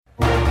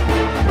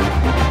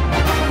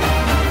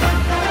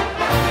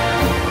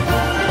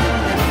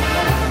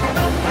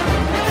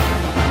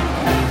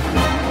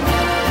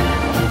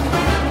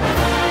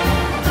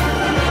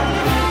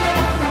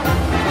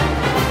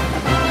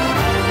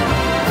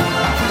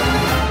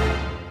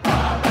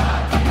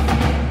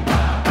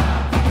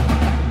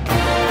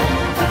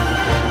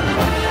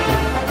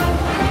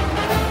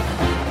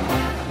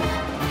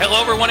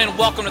Hello, everyone, and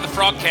welcome to the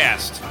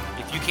FrogCast.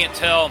 If you can't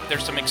tell,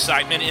 there's some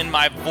excitement in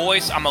my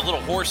voice. I'm a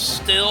little hoarse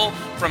still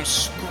from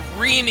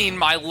screaming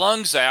my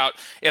lungs out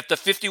at the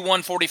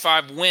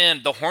 51-45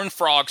 win, the Horned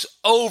Frogs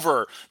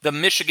over the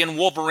Michigan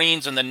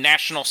Wolverines in the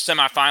national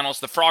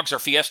semifinals. The Frogs are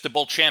Fiesta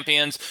Bowl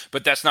champions,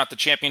 but that's not the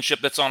championship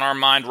that's on our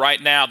mind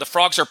right now. The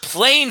Frogs are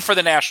playing for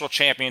the national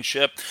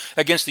championship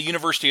against the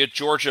University of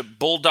Georgia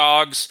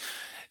Bulldogs.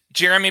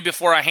 Jeremy,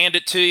 before I hand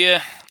it to you,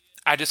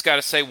 I just got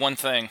to say one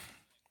thing.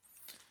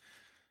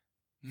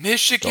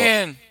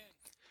 Michigan,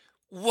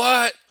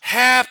 what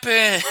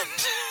happened?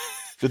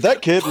 Did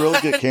that kid really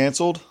get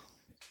canceled?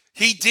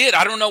 He did.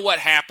 I don't know what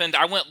happened.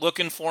 I went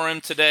looking for him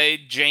today,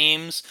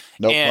 James,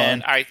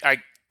 and I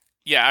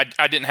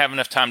didn't have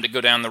enough time to go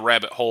down the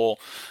rabbit hole.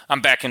 I'm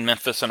back in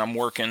Memphis and I'm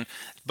working.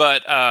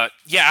 But, I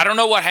don't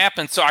know what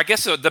happened. So I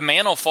guess the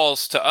mantle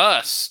falls to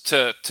us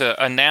to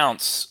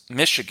announce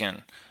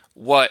Michigan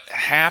what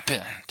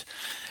happened.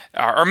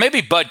 Or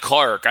maybe Bud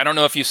Clark. I don't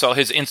know if you saw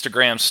his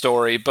Instagram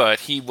story, but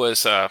he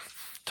was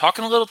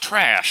talking a little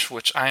trash,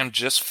 which I am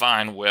just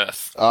fine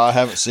with. I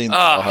haven't seen that.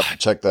 I'll have to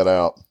check that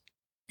out.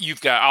 You've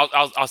got.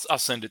 I'll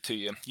send it to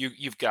you.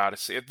 You've got to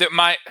see it.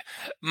 My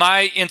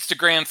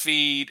Instagram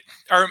feed,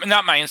 or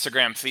not my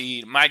Instagram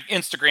feed, my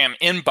Instagram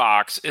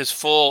inbox is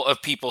full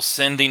of people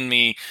sending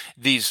me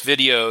these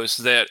videos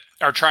that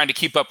are trying to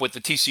keep up with the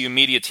TCU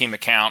Media Team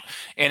account,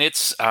 and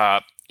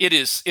It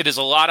is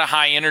a lot of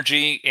high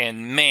energy,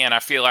 and man, I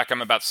feel like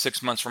I'm about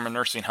 6 months from a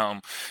nursing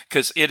home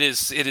because it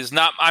is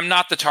not. I'm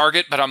not the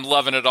target, but I'm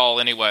loving it all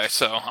anyway.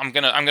 So I'm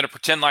gonna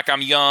pretend like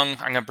I'm young.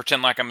 I'm gonna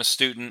pretend like I'm a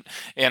student,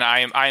 and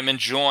I am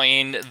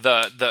enjoying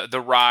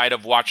the ride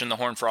of watching the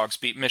Horned Frogs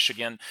beat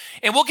Michigan.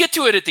 And we'll get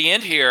to it at the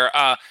end here.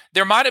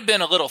 There might have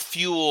been a little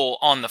fuel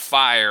on the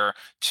fire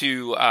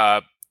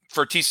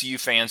for TCU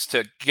fans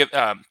to give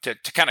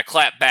to kind of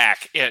clap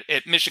back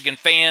at Michigan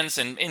fans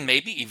and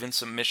maybe even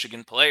some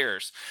Michigan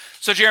players.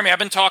 So, Jeremy, I've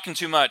been talking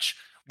too much.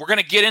 We're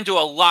going to get into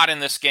a lot in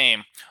this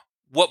game.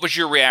 What was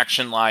your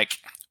reaction like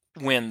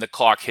when the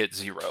clock hit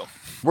zero?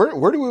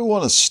 Where do we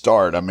want to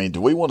start? I mean,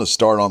 do we want to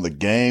start on the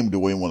game? Do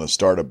we want to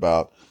start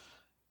about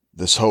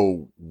this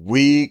whole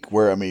week?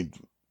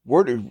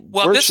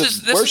 This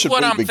is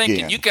what I'm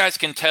thinking. You guys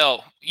can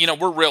tell,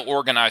 we're real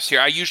organized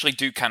here. I usually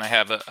do kind of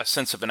have a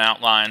sense of an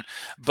outline,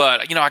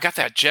 but, I got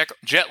that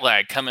jet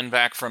lag coming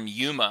back from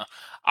Yuma.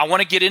 I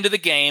want to get into the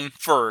game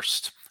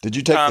first. Did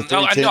you take the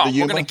 310 to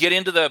Yuma? We're going to get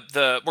into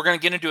we're going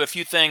to get into a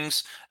few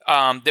things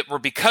that were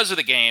because of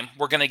the game.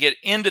 We're going to get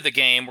into the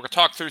game. We're going to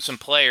talk through some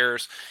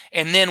players,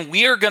 and then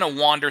we are going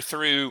to wander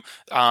through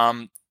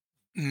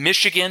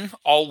Michigan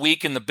all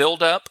week in the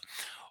build-up.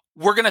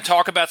 We're going to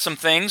talk about some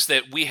things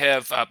that we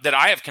have that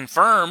I have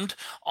confirmed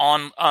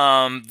on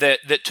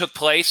that took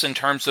place in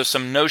terms of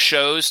some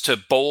no-shows to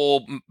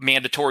bowl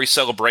mandatory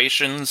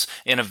celebrations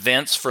and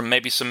events from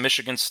maybe some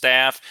Michigan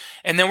staff,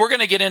 and then we're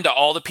going to get into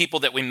all the people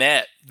that we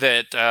met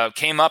that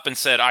came up and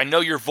said, "I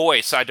know your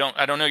voice. I don't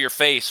know your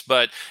face,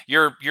 but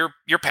you're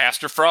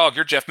Pastor Frog.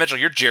 You're Jeff Mitchell.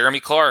 You're Jeremy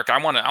Clark.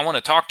 I want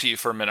to talk to you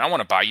for a minute. I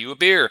want to buy you a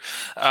beer."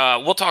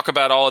 We'll talk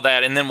about all of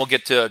that, and then we'll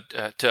get to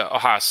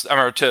Ohio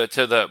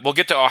we'll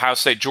get to Ohio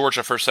State, Georgia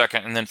for a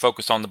second, and then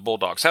focus on the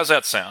Bulldogs. How's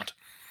that sound?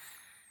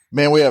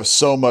 Man, we have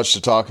so much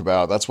to talk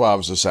about. That's why I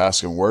was just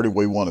asking, where do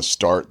we want to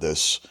start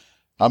this?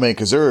 I mean,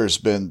 because there's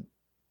been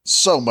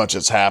so much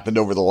that's happened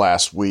over the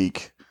last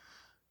week,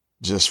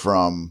 just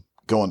from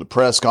going to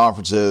press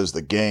conferences,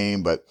 the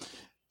game. But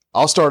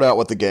I'll start out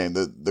with the game.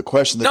 The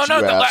question that you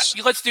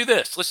asked. Let's do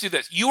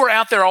this. You were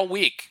out there all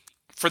week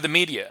for the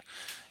media.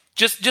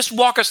 Just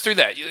walk us through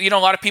that. A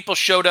lot of people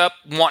showed up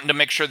wanting to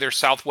make sure their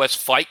Southwest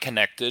flight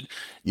connected.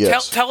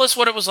 Yes. Tell us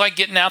what it was like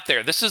getting out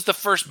there. This is the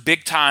first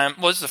big time.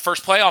 Was the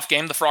first playoff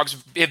game the Frogs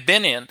have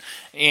been in,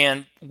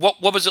 and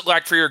what was it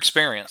like for your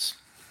experience?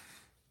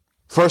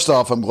 First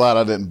off, I'm glad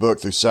I didn't book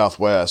through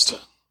Southwest,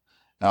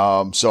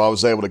 so I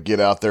was able to get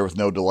out there with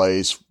no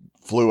delays.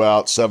 Flew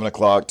out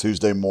 7:00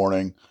 Tuesday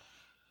morning.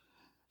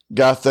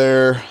 Got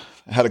there,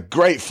 had a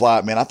great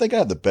flight, man. I think I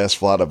had the best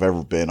flight I've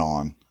ever been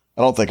on.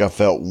 I don't think I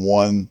felt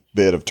one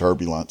bit of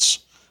turbulence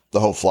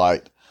the whole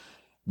flight,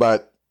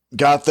 but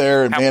got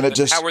there and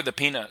how were the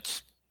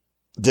peanuts?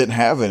 Didn't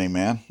have any,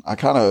 man. I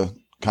kind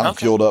of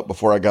fueled up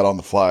before I got on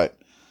the flight.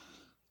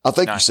 I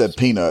think You said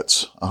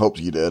peanuts. I hope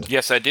you did.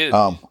 Yes, I did.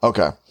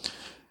 Okay.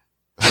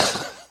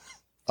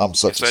 I'm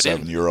such a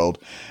 7-year-old.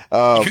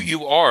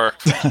 You are.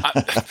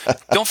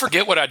 Don't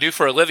forget what I do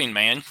for a living,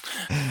 man.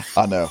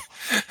 I know.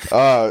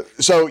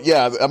 So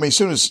yeah, I mean, as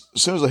soon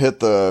as I hit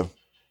the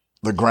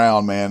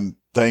ground, man,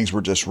 things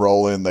were just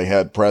rolling. They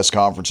had press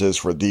conferences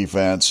for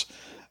defense.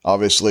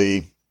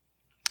 Obviously,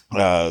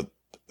 the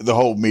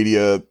whole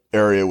media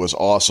area was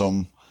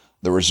awesome.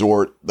 The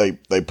resort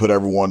they put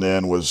everyone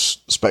in was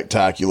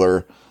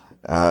spectacular.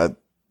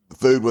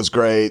 Food was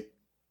great.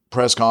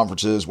 Press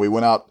conferences. We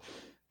went out.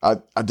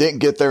 I didn't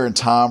get there in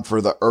time for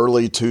the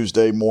early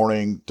Tuesday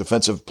morning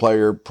defensive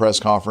player press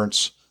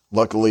conference.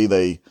 Luckily,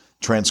 they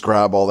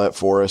transcribe all that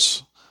for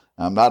us.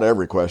 Not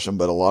every question,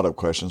 but a lot of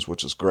questions,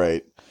 which is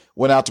great.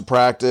 Went out to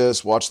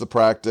practice, watched the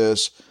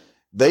practice,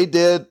 They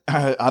did.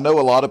 I know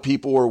a lot of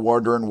people were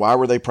wondering why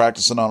were they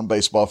practicing on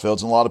baseball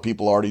fields, and a lot of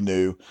people already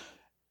knew.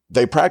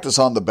 They practice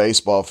on the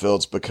baseball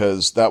fields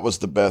because that was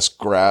the best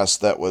grass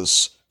that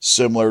was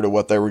similar to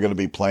what they were going to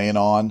be playing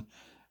on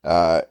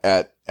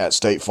at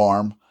State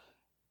Farm.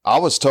 I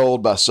was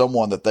told by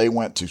someone that they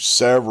went to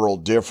several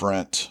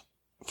different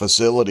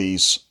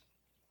facilities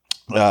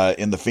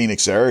in the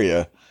Phoenix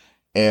area,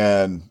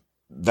 and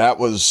that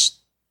was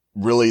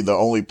really the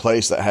only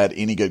place that had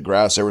any good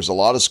grass. There was a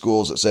lot of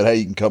schools that said, hey,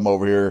 you can come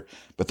over here,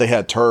 but they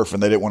had turf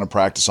and they didn't want to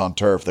practice on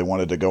turf. They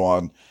wanted to go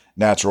on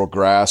natural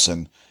grass.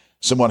 And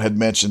someone had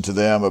mentioned to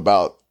them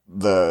about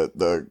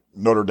the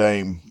Notre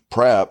Dame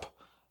prep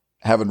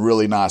having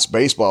really nice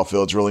baseball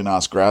fields, really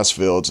nice grass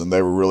fields, and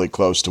they were really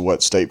close to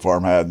what State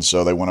Farm had. And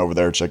so they went over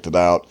there, checked it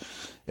out,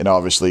 and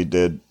obviously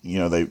did,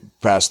 they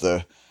passed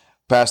the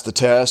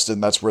test,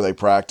 and that's where they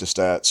practiced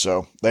at.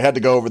 So they had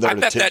to go over there. I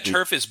bet that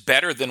turf is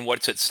better than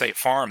what's at State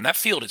Farm. That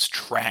field is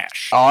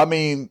trash. I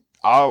mean,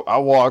 I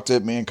walked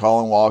it. Me and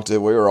Colin walked it.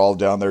 We were all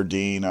down there,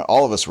 Dean.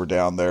 All of us were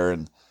down there,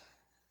 and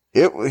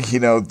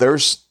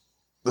there's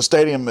the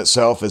stadium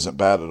itself isn't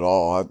bad at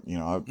all. I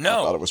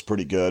thought it was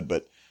pretty good,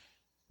 but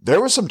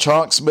there were some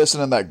chunks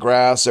missing in that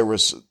grass. There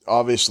was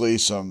obviously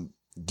some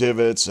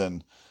divots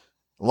and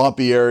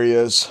lumpy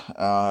areas.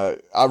 I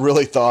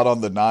really thought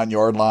on the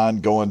 9-yard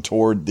line going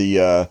toward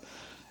the,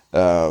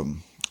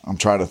 I'm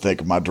trying to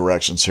think of my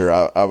directions here.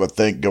 I would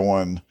think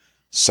going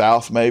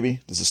south, maybe.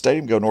 Does the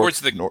stadium go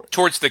north?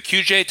 Towards the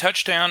QJ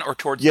touchdown or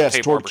towards yes,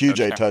 the toward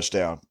QJ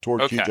touchdown.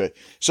 Toward QJ.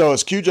 So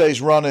as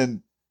QJ's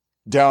running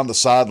down the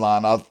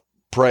sideline, I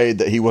prayed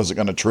that he wasn't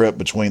going to trip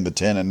between the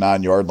 10 and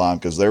 9-yard line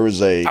because there was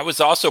I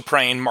was also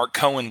praying Mark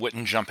Cohen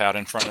wouldn't jump out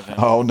in front of him.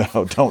 Oh,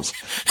 no, don't.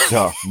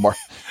 No, Mark.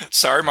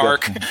 Sorry,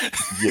 Mark.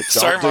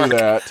 Don't do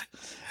that.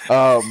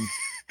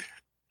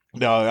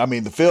 No, I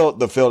mean, the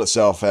field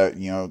itself, had,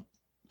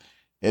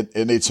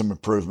 it needs some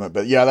improvement.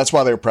 But, yeah, that's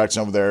why they were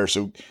practicing over there.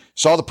 So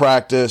saw the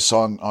practice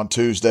on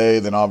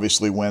Tuesday. Then,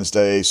 obviously,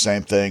 Wednesday,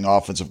 same thing,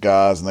 offensive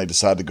guys. And they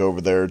decided to go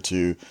over there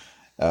to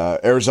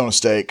Arizona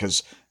State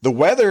because the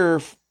weather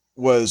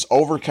was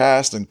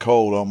overcast and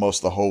cold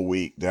almost the whole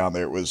week down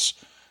there. It was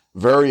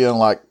very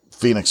unlike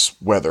Phoenix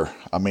weather.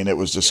 I mean, it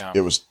was just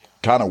It was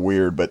kind of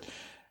weird, but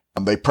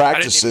they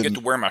practiced. I didn't even get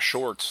to wear my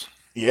shorts.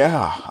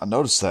 Yeah, I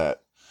noticed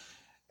that.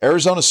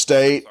 Arizona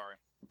State,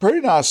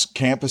 pretty nice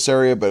campus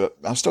area, but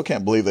I still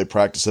can't believe they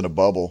practice in a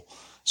bubble.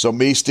 So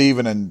me,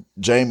 Steven, and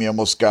Jamie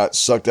almost got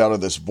sucked out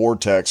of this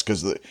vortex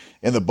because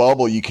in the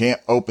bubble you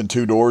can't open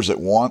 2 doors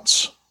at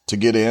once to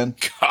get in.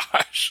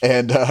 Gosh.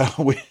 And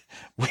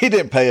we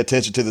didn't pay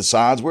attention to the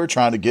signs. We were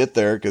trying to get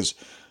there because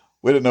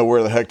we didn't know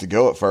where the heck to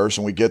go at first.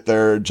 And we get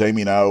there,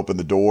 Jamie and I open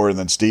the door, and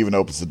then Steven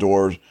opens the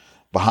door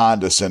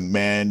behind us. And,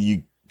 man,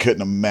 you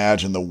couldn't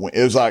imagine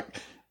it was like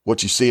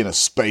what you see in a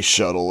space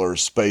shuttle or a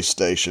space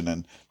station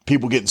and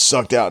people getting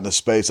sucked out into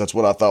space. That's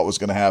what I thought was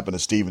going to happen to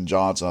Steven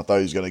Johnson. I thought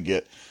he was going to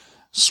get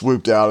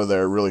swooped out of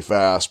there really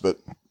fast. But,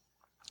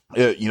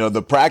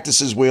 the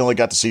practices, we only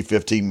got to see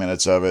 15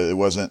 minutes of it. It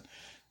wasn't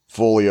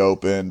fully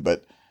open,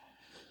 but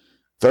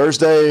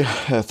Thursday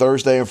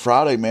and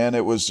Friday, man,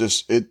 it was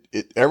just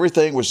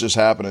everything was just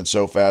happening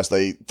so fast.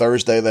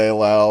 Thursday they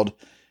allowed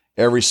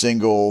every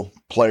single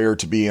player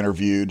to be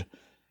interviewed,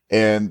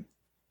 and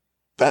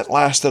that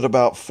lasted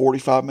about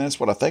 45 minutes,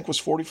 what I think was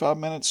 45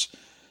 minutes.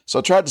 So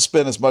I tried to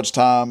spend as much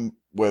time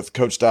with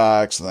Coach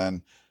Dykes, and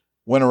then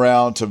went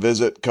around to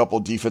visit a couple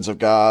of defensive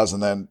guys,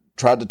 and then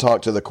tried to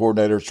talk to the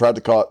coordinators, tried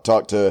to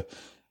talk to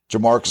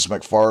Jamarcus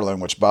McFarland,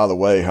 which, by the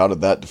way, how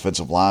did that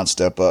defensive line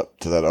step up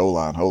to that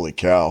O-line? Holy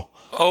cow.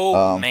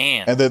 Oh,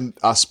 man. And then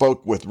I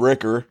spoke with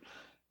Ricker,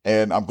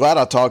 and I'm glad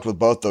I talked with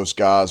both those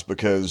guys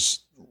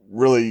because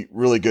really,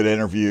 really good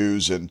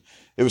interviews. And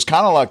it was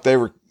kind of like they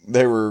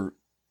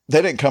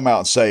didn't come out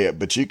and say it,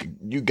 but you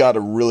got a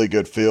really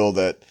good feel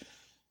that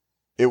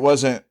it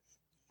wasn't,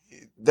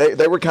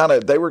 they were kind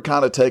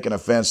of taking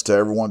offense to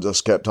everyone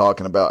just kept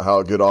talking about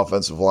how good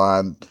offensive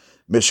line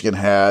Michigan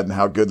had and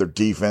how good their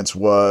defense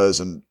was.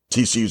 And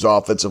TCU's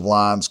offensive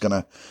line's going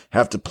to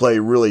have to play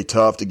really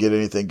tough to get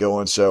anything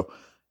going. So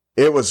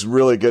it was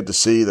really good to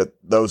see that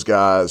those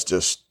guys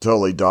just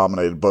totally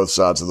dominated both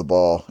sides of the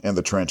ball in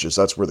the trenches.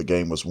 That's where the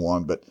game was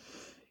won. But,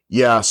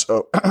 yeah,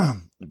 so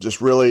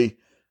just really,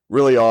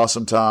 really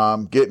awesome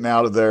time. Getting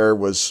out of there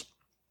was,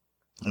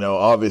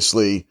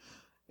 obviously,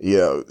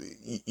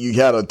 you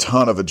had a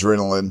ton of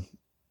adrenaline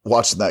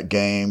watching that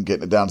game,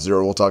 getting it down to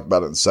 0. We'll talk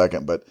about it in a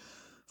second. But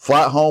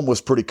flight home was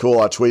pretty cool.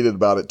 I tweeted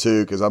about it,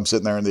 too, because I'm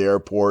sitting there in the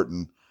airport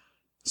and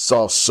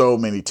saw so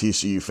many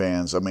TCU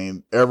fans. I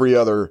mean,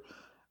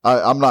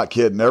 I'm not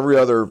kidding. Every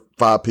other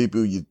 5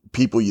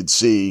 people you'd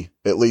see,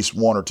 at least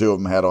 1 or 2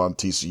 of them had on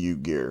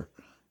TCU gear,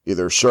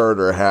 either a shirt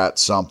or a hat,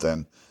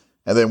 something.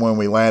 And then when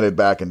we landed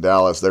back in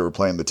Dallas, they were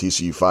playing the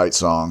TCU fight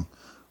song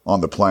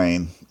on the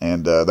plane,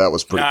 and that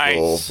was pretty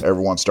cool.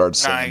 Everyone started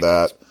singing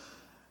that.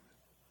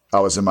 I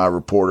was in my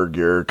reporter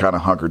gear, kind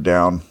of hunkered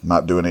down,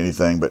 not doing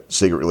anything, but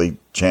secretly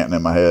chanting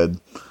in my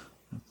head.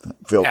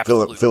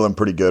 Feeling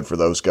pretty good for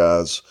those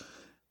guys.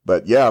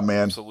 But yeah,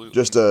 man, Absolutely.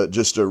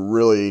 just a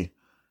really,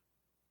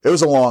 it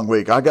was a long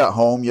week. I got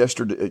home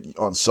yesterday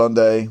on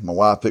Sunday. My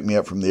wife picked me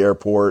up from the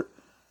airport.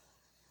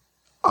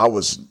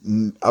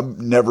 I've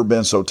never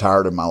been so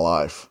tired in my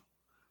life.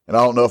 And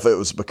I don't know if it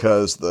was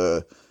because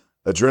the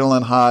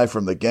adrenaline high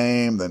from the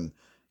game, then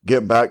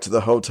getting back to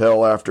the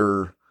hotel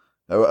after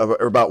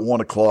about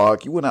 1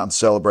 o'clock. You went out and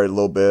celebrated a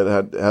little bit,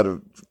 had a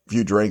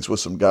few drinks with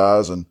some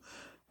guys, and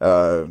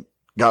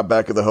got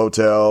back at the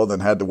hotel.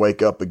 Then had to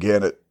wake up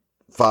again at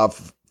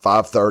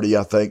 5:30,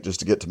 I think, just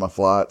to get to my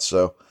flight.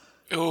 So,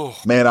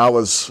 man, I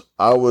was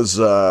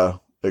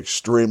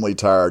extremely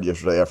tired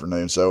yesterday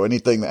afternoon. So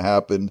anything that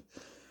happened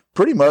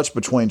pretty much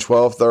between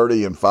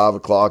 12:30 and 5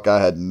 o'clock,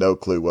 I had no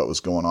clue what was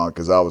going on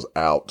because I was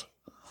out.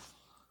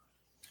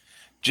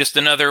 Just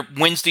another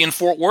Wednesday in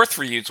Fort Worth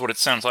for you is what it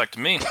sounds like to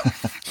me.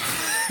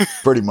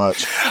 Pretty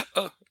much.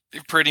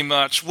 Pretty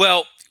much.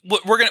 Well,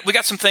 we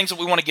got some things that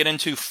we want to get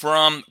into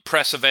from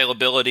press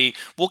availability.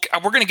 We're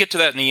going to get to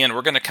that in the end.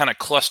 We're going to kind of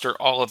cluster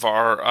all of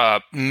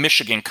our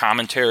Michigan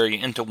commentary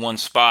into one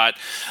spot.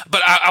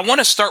 But I want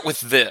to start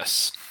with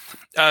this.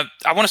 I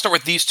want to start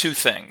with these two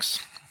things.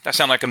 I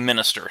sound like a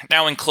minister.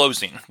 Now in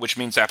closing, which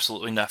means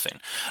absolutely nothing.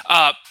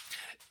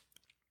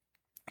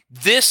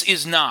 This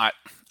is not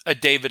a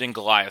David and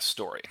Goliath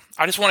story.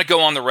 I just want to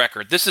go on the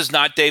record. This is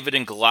not David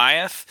and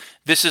Goliath.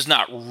 This is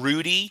not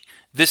Rudy.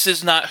 This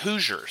is not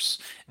Hoosiers.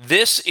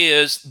 This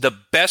is the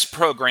best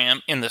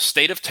program in the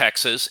state of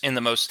Texas, in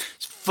the most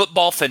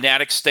football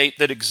fanatic state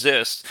that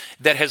exists,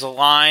 that has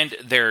aligned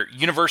their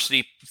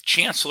university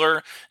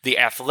chancellor, the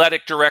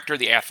athletic director,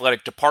 the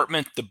athletic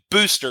department, the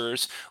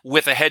boosters,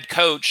 with a head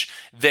coach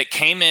that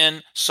came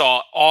in,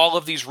 saw all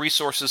of these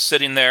resources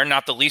sitting there,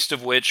 not the least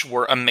of which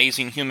were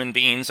amazing human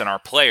beings and our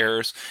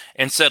players,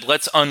 and said,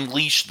 let's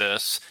unleash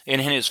this. And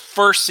in his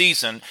first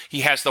season,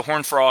 he has the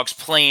Horned Frogs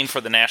playing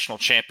for the national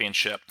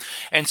championship.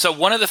 And so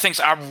one of the things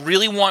I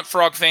really want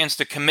Frog fans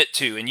to commit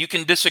to, and you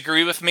can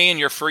disagree with me and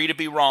you're free to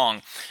be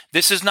wrong,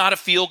 this is not a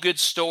feel-good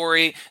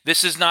story.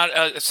 This is not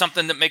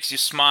something that makes you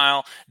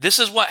smile. This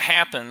is what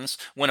happens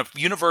when a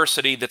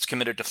university that's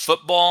committed to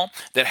football,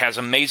 that has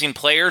amazing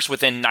players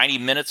within 90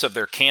 minutes of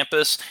their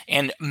campus,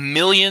 and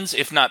millions,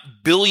 if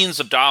not billions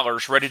of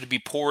dollars ready to be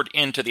poured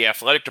into the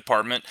athletic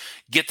department,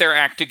 get their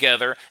act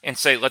together and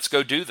say, let's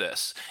go do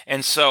this.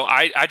 And so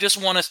I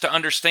just want us to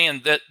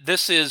understand that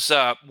this is,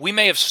 we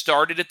may have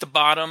started at the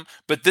bottom,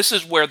 but this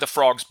is where the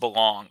Frogs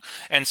belong.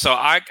 And so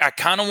I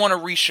kind of want to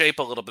reshape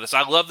a little bit of this.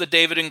 I love the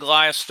David and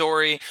Goliath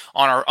story.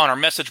 On our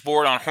message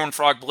board on Horned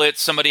Frog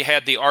Blitz, somebody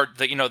had the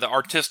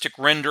artistic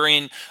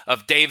rendering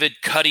of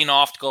David cutting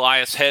off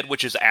Goliath's head,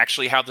 which is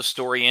actually how the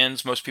story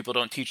ends. Most people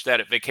don't teach that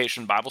at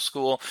Vacation Bible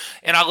School,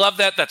 and I love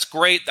that. That's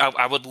great.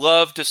 I would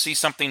love to see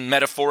something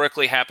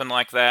metaphorically happen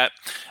like that.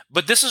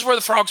 But this is where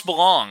the Frogs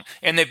belong,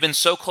 and they've been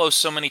so close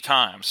so many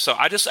times. So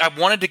I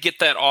wanted to get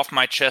that off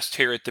my chest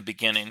here at the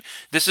beginning.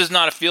 This is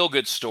not a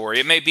feel-good story.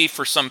 It may be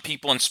for some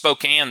people in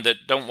Spokane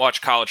that don't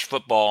watch college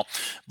football,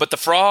 but the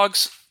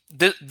Frogs,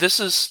 this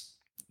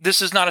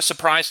is not a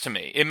surprise to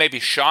me. It may be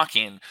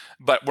shocking,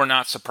 but we're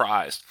not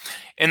surprised.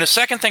 And the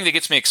second thing that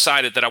gets me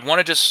excited that I want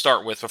to just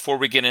start with before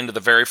we get into the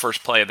very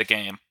first play of the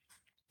game,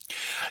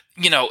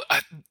 the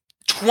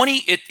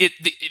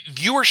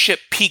viewership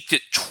peaked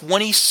at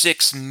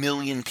 26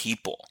 million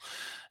people.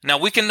 Now,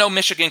 we can know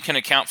Michigan can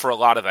account for a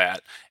lot of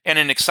that, and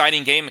an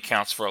exciting game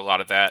accounts for a lot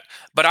of that.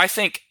 But I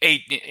think,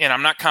 and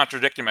I'm not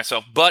contradicting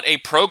myself, but a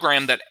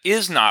program that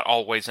is not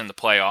always in the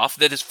playoff,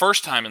 that is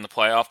first time in the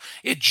playoff,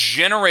 it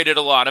generated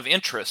a lot of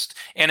interest.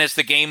 And as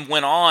the game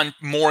went on,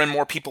 more and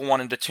more people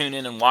wanted to tune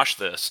in and watch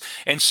this.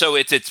 And so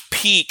at its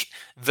peak,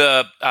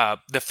 the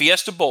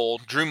Fiesta Bowl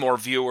drew more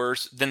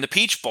viewers than the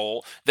Peach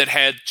Bowl, that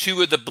had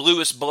two of the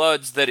bluest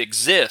bloods that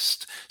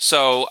exist.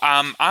 So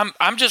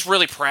I'm just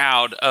really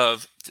proud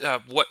of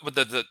what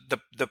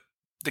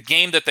the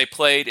game that they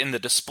played and the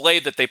display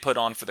that they put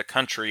on for the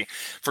country.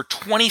 For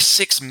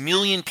 26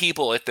 million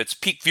people at its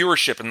peak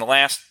viewership in the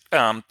last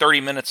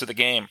 30 minutes of the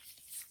game,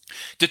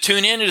 to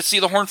tune in and to see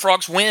the Horned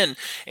Frogs win,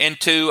 and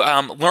to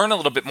learn a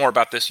little bit more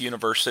about this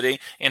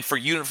university, and for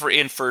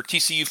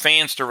TCU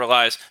fans to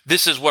realize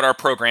this is what our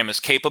program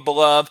is capable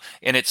of,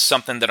 and it's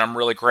something that I'm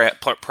really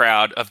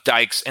proud of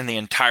Dykes and the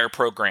entire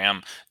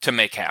program to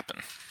make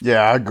happen.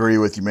 Yeah, I agree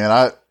with you,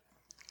 man.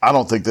 I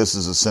don't think this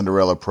is a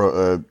Cinderella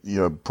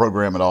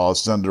program at all. A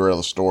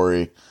Cinderella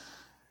story.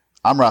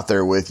 I'm right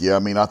there with you. I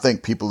mean, I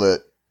think people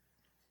that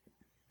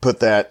put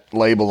that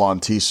label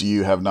on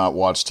TCU have not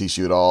watched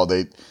TCU at all.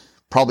 They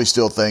probably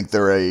still think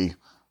they're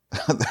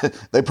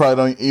they probably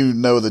don't even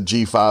know the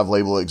G5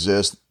 label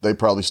exists. They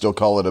probably still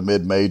call it a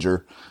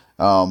mid-major.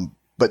 But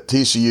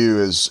TCU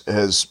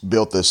has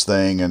built this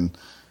thing, and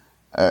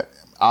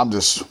I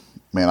just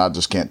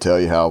can't tell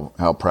you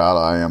how proud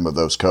I am of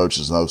those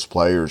coaches and those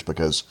players,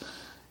 because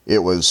it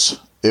was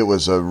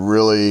a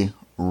really,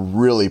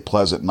 really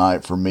pleasant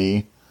night for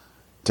me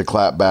to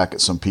clap back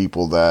at some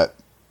people that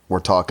were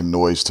talking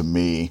noise to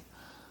me.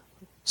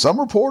 Some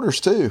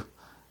reporters too.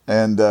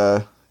 And,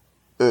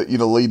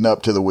 leading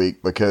up to the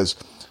week, because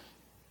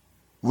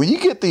when you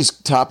get these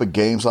type of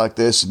games like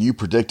this and you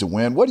predict a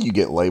win, what do you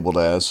get labeled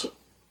as?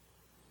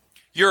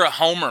 You're a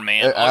homer,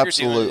 man. All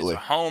Absolutely. you're doing is a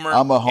homer.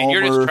 I'm a homer. And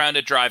you're just trying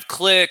to drive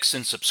clicks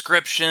and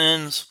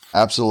subscriptions.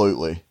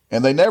 Absolutely.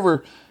 And they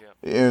never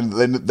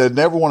they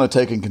never want to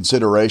take in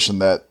consideration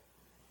that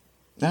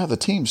the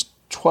team's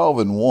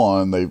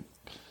 12-1. They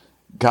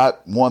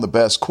got one of the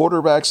best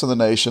quarterbacks in the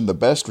nation, the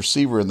best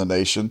receiver in the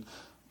nation,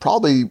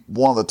 probably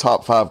one of the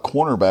top 5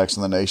 cornerbacks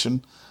in the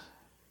nation.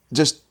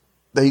 Just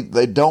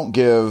they don't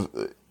give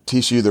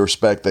TCU the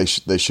respect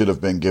they should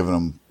have been giving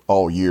them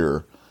all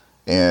year,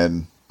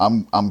 and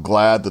I'm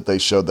glad that they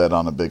showed that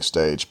on a big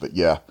stage. But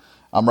yeah,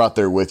 I'm right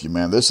there with you,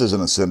 man. This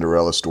isn't a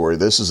Cinderella story.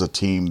 This is a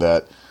team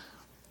that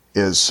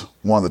is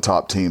one of the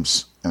top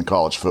teams in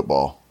college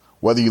football.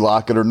 Whether you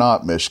like it or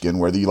not, Michigan,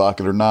 whether you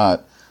like it or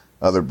not,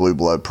 other blue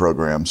blood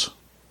programs,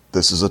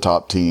 this is a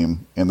top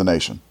team in the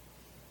nation.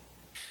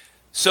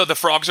 So the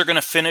Frogs are going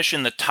to finish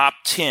in the top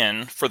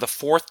 10 for the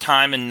 4th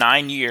time in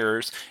 9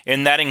 years,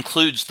 and that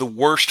includes the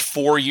worst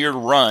 4-year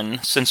run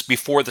since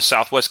before the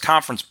Southwest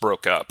Conference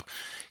broke up.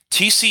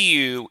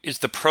 TCU is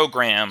the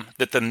program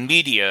that the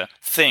media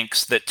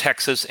thinks that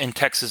Texas and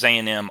Texas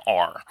A&M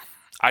are.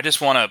 I just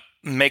want to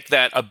make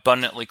that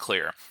abundantly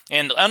clear.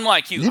 And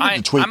unlike you, you need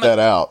to tweet that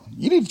out.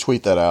 You need to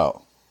tweet that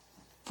out.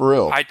 For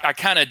real. I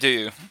kind of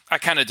do.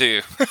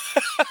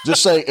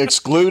 Just say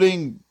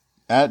excluding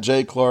at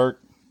Jay Clark,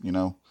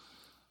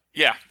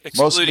 Yeah,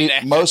 excluding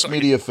most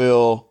media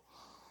feel,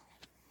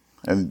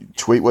 and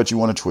tweet what you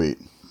want to tweet.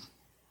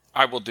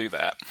 I will do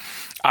that.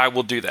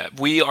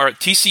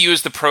 TCU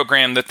is the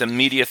program that the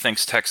media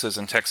thinks Texas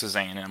and Texas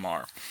A&M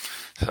are.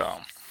 So,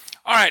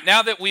 all right,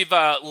 now that we've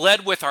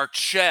led with our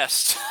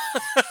chest,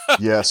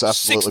 yes,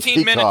 absolutely.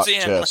 16 minutes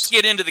in, let's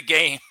get into the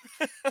game.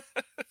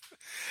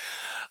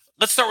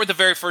 Let's start with the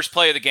very first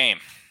play of the game.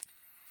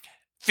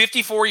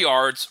 54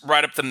 yards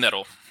right up the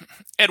middle.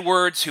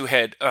 Edwards, who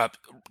had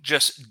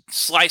just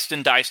sliced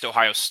and diced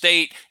Ohio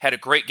State, had a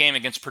great game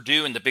against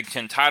Purdue in the Big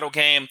Ten title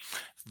game.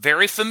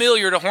 Very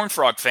familiar to Horned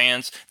Frog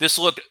fans. This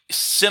looked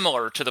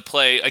similar to the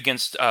play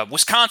against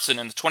Wisconsin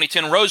in the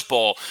 2010 Rose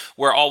Bowl,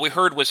 where all we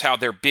heard was how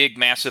their big,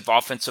 massive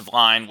offensive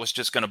line was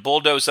just going to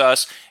bulldoze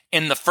us.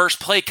 And the first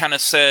play kind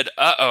of said,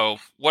 uh-oh,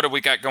 what do we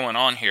got going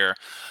on here?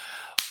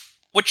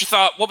 What you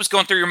thought? What was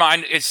going through your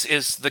mind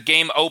is the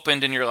game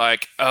opened and you're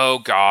like, oh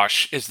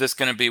gosh, is this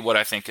going to be what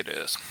I think it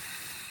is?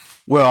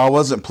 Well, I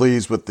wasn't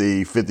pleased with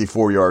the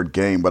 54-yard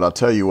game, but I'll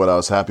tell you what I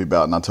was happy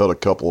about, and I told a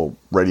couple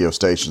radio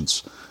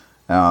stations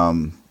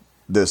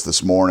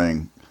this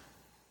morning.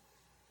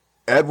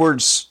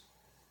 Edwards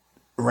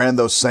ran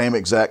those same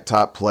exact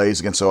type plays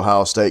against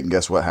Ohio State, and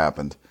guess what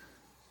happened?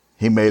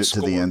 He made it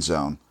to the end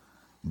zone.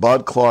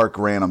 Bud Clark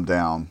ran him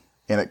down,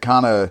 and it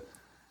kind of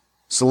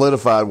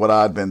solidified what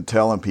I'd been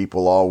telling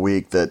people all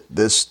week, that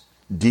this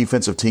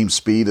defensive team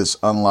speed is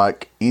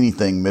unlike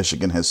anything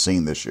Michigan has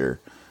seen this year.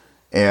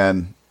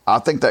 And I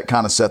think that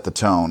kind of set the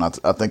tone. I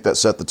think that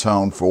set the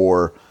tone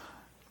for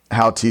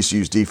how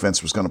TCU's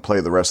defense was going to play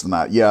the rest of the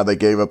night. Yeah, they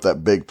gave up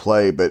that big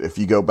play, but if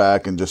you go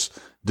back and just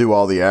do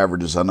all the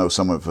averages, I know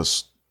some of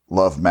us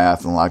love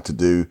math and like to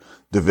do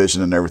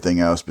division and everything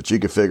else, but you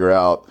could figure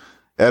out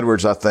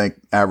Edwards, I think,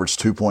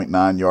 averaged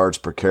 2.9 yards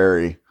per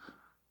carry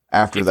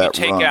after that run. If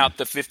you take out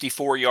the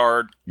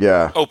 54-yard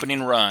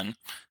opening run,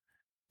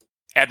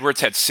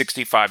 Edwards had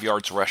 65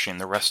 yards rushing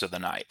the rest of the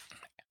night.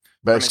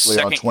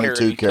 Basically on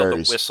 22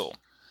 carries. The whistle.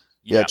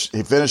 Yeah,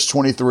 he finished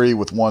 23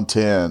 with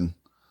 110.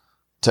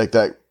 Take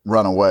that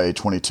run away,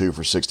 22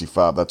 for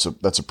 65. That's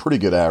a pretty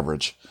good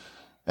average.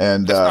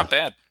 And that's not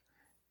bad.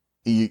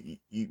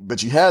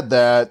 But you had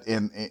that,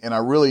 and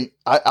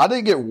I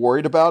didn't get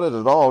worried about it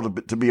at all,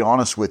 to be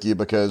honest with you,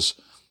 because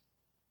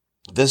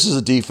this is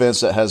a defense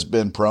that has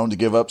been prone to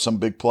give up some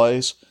big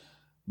plays.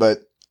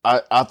 But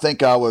I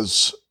think I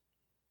was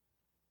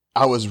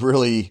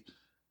really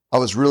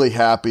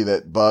happy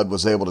that Bud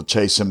was able to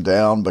chase him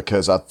down,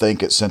 because I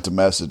think it sent a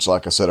message,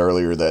 like I said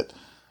earlier, that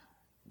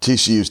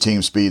TCU's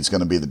team speed is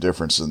going to be the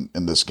difference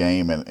in this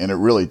game, and it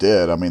really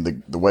did. I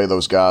mean, the way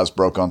those guys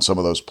broke on some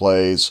of those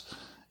plays,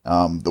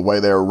 the way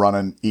they were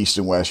running east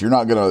and west, you're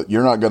not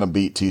gonna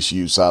beat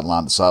TCU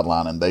sideline to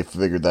sideline, and they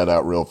figured that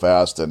out real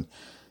fast, and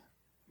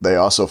they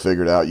also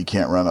figured out you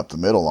can't run up the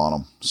middle on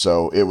them.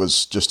 So it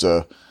was just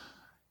a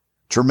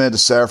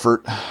tremendous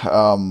effort,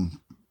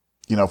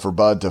 for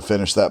Bud to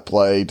finish that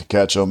play, to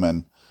catch them,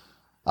 and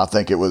I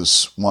think it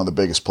was one of the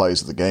biggest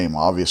plays of the game,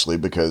 obviously,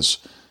 because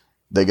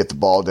they get the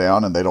ball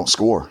down and they don't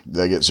score.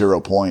 They get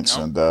 0 points,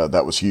 and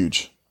that was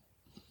huge.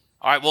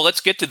 All right, well,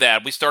 let's get to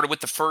that. We started with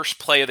the first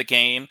play of the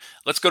game.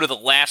 Let's go to the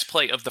last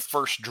play of the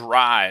first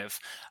drive.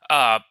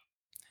 If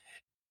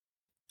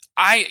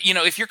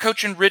you're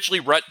coaching Ridgely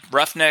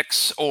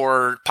Roughnecks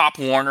or Pop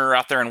Warner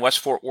out there in West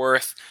Fort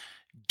Worth,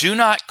 do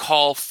not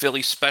call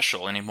Philly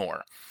special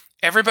anymore.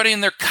 Everybody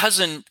and their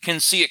cousin can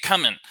see it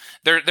coming.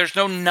 There's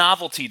no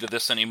novelty to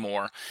this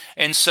anymore.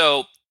 And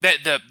so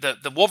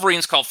the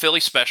Wolverines call Philly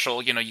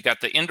special. You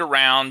got the end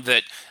around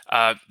that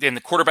And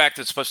the quarterback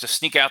that's supposed to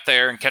sneak out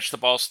there and catch the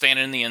ball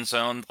standing in the end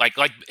zone. Like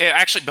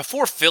actually,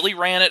 before Philly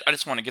ran it, I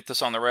just want to get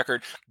this on the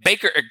record.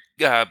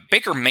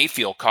 Baker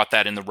Mayfield caught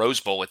that in the Rose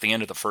Bowl at the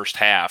end of the first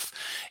half.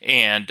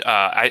 And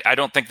I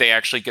don't think they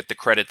actually get the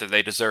credit that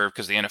they deserve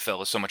because the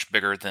NFL is so much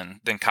bigger than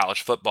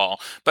college football.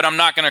 But I'm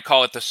not going to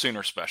call it the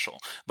Sooner special.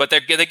 But they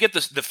get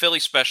the Philly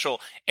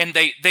special, and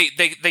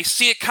they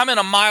see it coming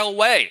a mile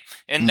away.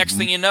 And next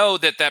thing you know,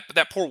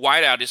 that poor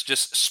wideout is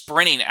just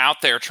sprinting out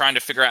there trying to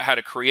figure out how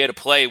to create a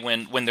play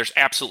when there's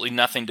absolutely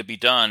nothing to be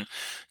done.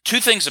 Two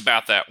things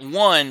about that.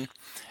 One,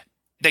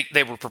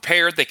 they were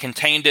prepared, they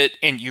contained it,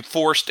 and you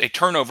forced a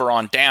turnover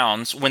on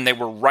downs when they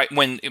were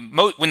when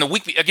the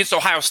week against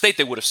Ohio State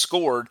they would have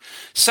scored.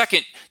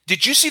 Second,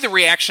 did you see the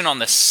reaction on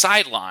the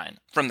sideline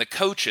from the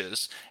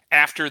coaches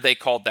after they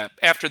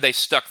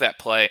stuck that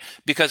play?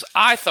 Because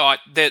I thought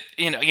that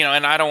and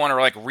I don't want to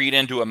like read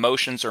into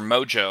emotions or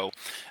mojo,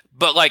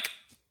 but like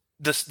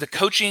the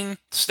coaching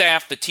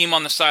staff, the team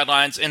on the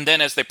sidelines, and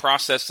then as they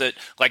processed it,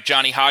 like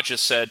Johnny Hodges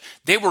said,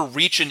 they were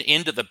reaching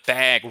into the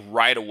bag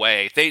right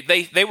away.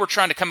 They were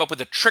trying to come up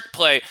with a trick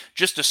play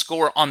just to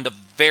score on the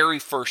very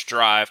first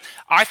drive.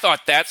 I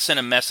thought that sent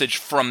a message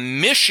from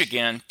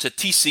Michigan to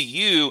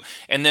TCU,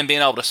 and then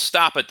being able to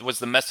stop it was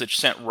the message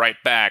sent right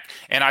back.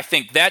 And I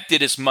think that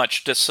did as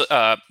much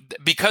to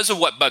because of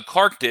what Bud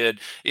Clark did.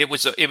 It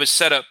was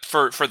set up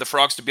for the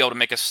Frogs to be able to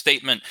make a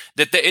statement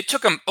that it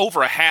took them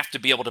over a half to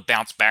be able to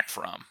bounce back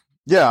from.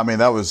 Yeah, I mean,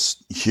 that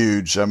was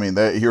huge. I mean,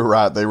 you're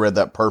right. They read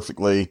that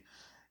perfectly.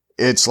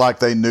 It's like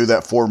they knew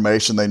that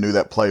formation. They knew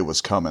that play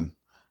was coming.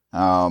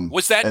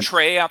 Was that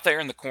Trey out there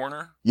in the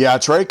corner? Yeah,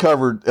 Trey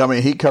covered. I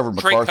mean, he covered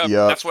McCarthy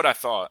up. That's what I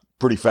thought.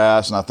 Pretty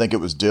fast, and I think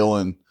it was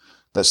Dylan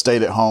that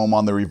stayed at home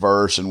on the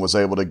reverse and was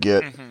able to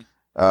get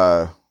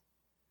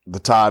the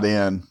tight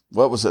end.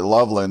 What was it,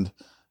 Loveland?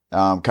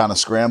 Kind of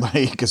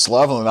scrambling because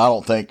Loveland, I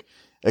don't think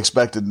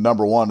expected,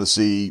 number one, to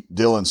see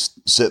Dylan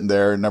sitting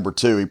there, and number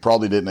two, he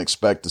probably didn't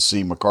expect to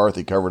see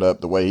McCarthy covered up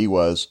the way he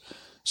was.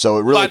 So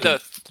it really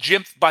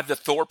by the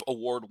Thorpe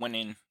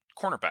Award-winning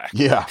cornerback.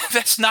 Yeah,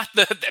 that's not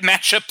the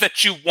matchup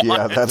that you want.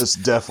 Yeah, that is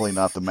definitely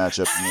not the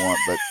matchup you want.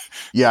 But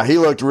yeah, he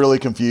looked really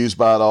confused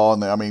by it all.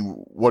 And I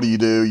mean, what do?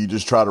 You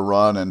just try to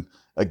run, and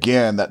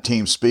again, that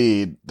team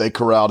speed, they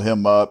corralled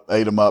him up,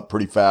 ate him up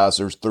pretty fast.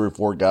 There's 3 or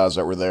 4 guys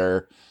that were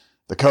there.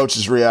 The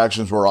coaches'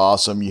 reactions were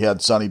awesome. You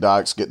had Sonny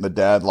Dykes getting the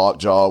dad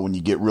lockjaw when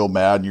you get real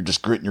mad and you're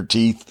just gritting your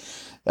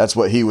teeth. That's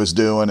what he was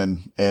doing,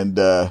 and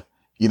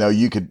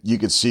you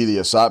could see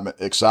the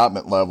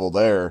excitement level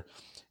there.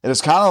 And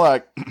it's kind of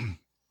like,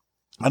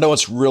 I know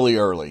it's really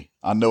early.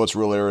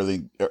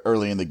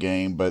 Early in the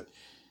game, but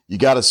you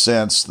got to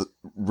sense that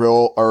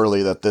real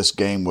early that this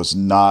game was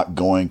not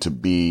going to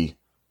be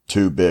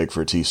too big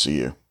for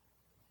TCU.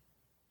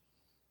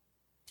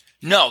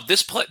 No,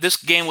 this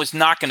game was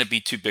not going to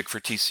be too big for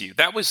TCU.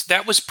 That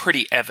was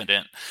pretty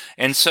evident.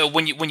 And so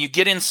when you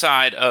get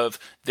inside of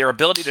their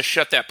ability to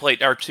shut that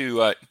plate or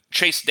to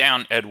chase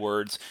down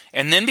Edwards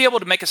and then be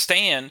able to make a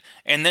stand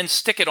and then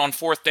stick it on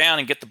 4th down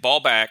and get the ball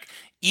back,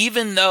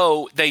 even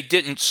though they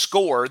didn't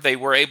score, they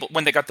were able,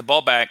 when they got the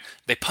ball back,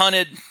 they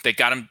punted, they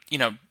got him,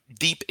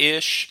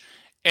 deep-ish.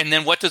 And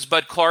then what does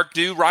Bud Clark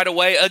do right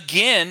away?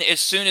 Again, as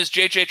soon as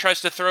JJ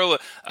tries to throw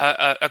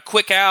a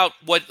quick out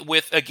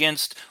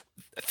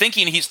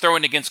thinking he's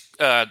throwing against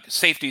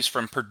safeties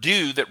from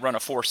Purdue that run a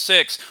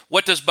 4.6,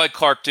 what does Bud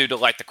Clark do to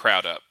light the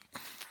crowd up?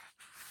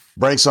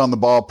 Breaks on the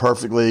ball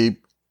perfectly,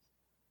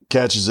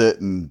 catches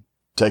it, and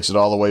takes it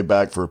all the way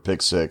back for a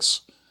pick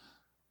 6.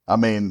 I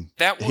mean,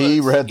 he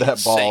read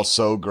that ball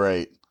so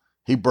great.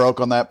 He broke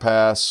on that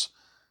pass,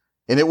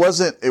 and it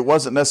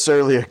wasn't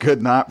necessarily a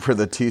good night for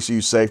the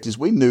TCU safeties.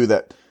 We knew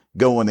that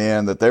going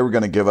in that they were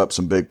going to give up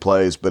some big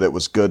plays, but it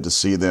was good to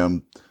see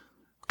them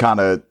kind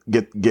of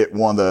get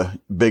one of the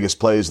biggest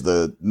plays of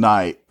the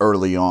night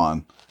early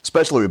on,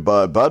 especially with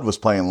Bud. Bud was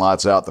playing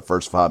lights out the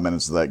first 5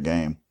 minutes of that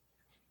game.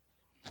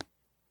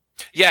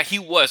 Yeah, he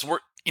was.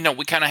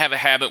 We kind of have a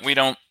habit. We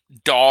don't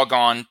dog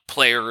on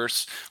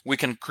players. We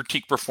can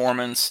critique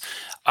performance.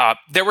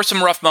 There were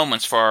some rough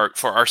moments for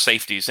our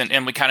safeties,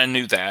 and we kind of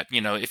knew that.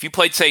 If you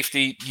played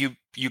safety,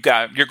 you're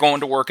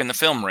going to work in the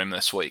film room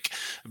this week.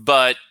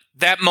 But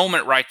that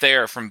moment right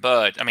there from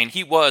Bud, I mean,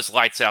 he was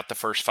lights out the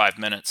first 5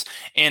 minutes.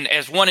 And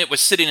as it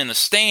was sitting in the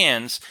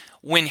stands,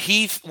 when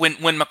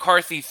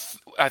McCarthy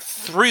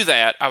threw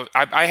that,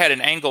 I had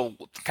an angle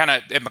kind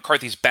of at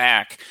McCarthy's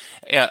back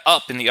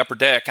up in the upper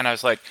deck, and I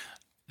was like,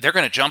 they're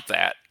going to jump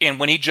that. And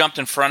when he jumped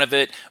in front of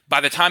it,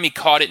 by the time he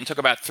caught it and took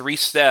about 3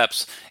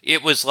 steps,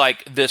 it was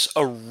like this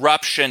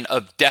eruption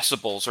of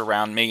decibels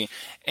around me.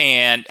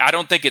 And I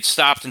don't think it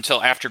stopped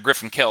until after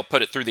Griffin Kell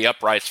put it through the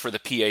uprights for the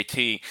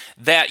PAT.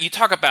 That you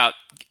talk about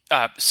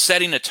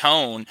setting a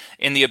tone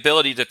and the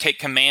ability to take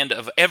command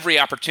of every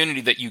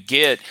opportunity that you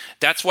get.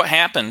 That's what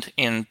happened.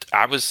 And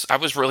I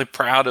was really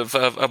proud of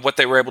what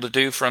they were able to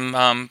do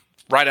from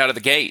right out of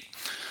the gate.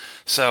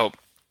 So,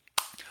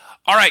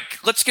 all right,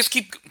 let's just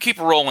keep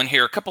rolling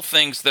here. A couple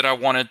things that I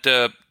wanted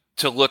to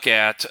look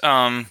at.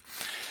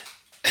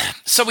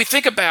 So we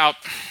think about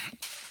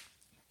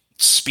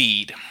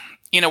speed.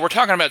 We're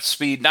talking about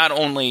speed not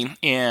only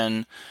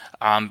in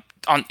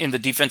in the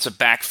defensive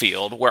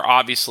backfield, where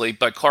obviously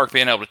Bud Clark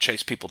being able to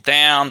chase people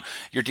down,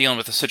 you're dealing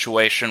with a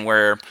situation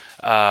where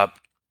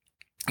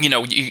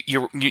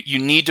you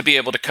need to be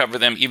able to cover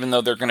them, even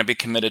though they're going to be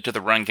committed to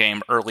the run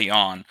game early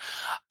on.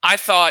 I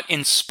thought,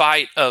 in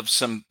spite of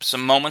some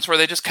moments where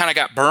they just kind of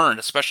got burned,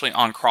 especially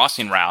on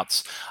crossing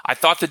routes, I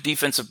thought the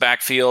defensive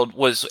backfield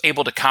was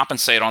able to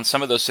compensate on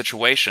some of those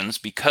situations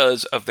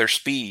because of their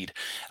speed.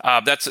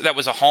 That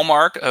was a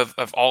hallmark of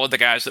all of the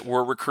guys that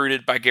were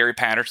recruited by Gary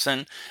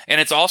Patterson, and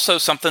it's also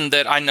something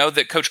that I know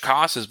that Coach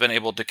Koss has been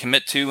able to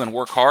commit to and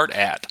work hard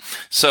at.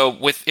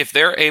 So if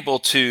they're able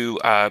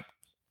to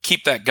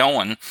keep that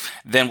going,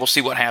 then we'll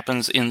see what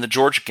happens in the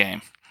Georgia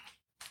game.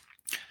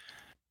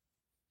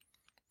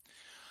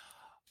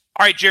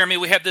 All right, Jeremy,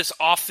 we had this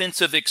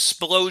offensive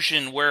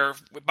explosion where,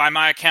 by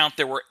my account,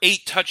 there were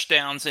 8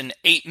 touchdowns in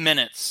 8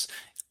 minutes.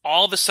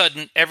 All of a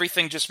sudden,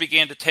 everything just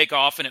began to take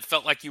off, and it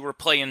felt like you were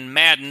playing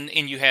Madden,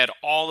 and you had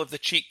all of the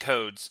cheat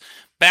codes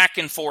back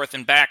and forth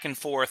and back and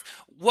forth.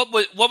 What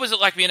was it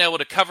like being able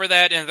to cover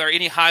that? And are there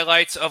any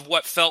highlights of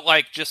what felt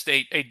like just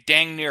a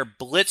dang near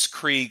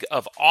blitzkrieg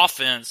of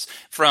offense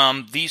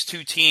from these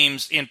two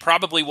teams, in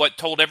probably what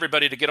told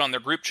everybody to get on their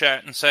group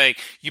chat and say,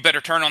 you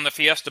better turn on the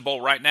Fiesta Bowl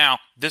right now.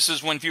 This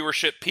is when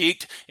viewership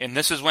peaked, and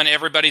this is when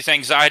everybody's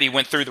anxiety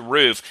went through the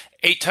roof.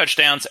 8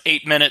 touchdowns,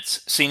 8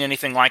 minutes. Seen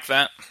anything like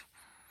that?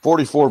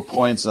 44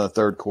 points in the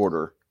third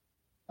quarter.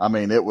 I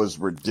mean, it was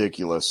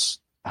ridiculous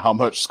how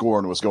much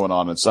scoring was going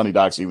on. And Sonny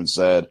Dykes even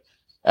said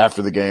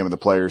after the game, and the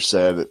players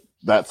said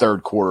that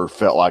third quarter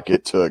felt like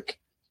it took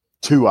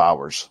 2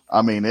 hours.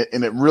 I mean,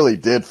 it really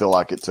did feel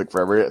like it took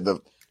forever.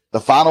 The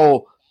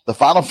final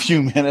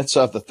few minutes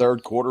of the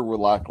third quarter were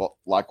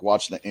like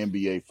watching the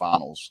NBA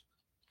finals.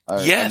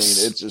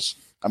 Yes. It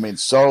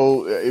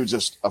was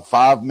just a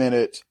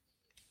 5-minute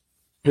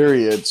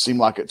period. Seemed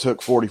like it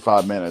took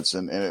 45 minutes,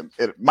 and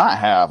it might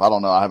have. I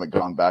don't know. I haven't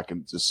gone back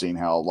and just seen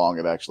how long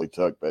it actually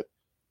took, but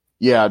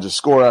yeah, just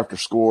score after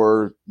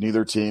score.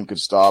 Neither team could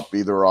stop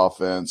either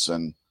offense,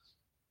 and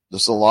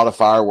just a lot of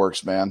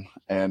fireworks, man.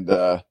 And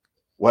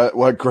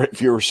what great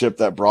viewership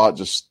that brought,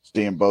 just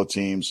seeing both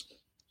teams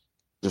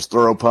just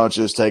throw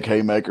punches, take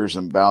haymakers,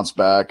 and bounce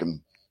back, and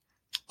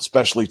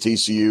especially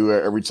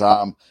TCU. Every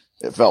time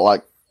it felt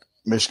like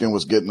Michigan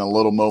was getting a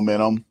little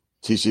momentum,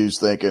 TCU's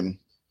thinking,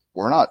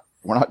 we're not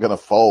going to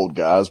fold,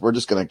 guys. We're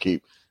just going to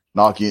keep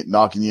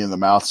knocking you in the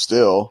mouth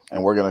still,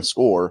 and we're going to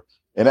score.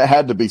 And it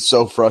had to be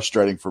so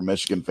frustrating for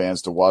Michigan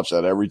fans to watch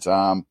that. Every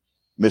time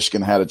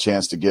Michigan had a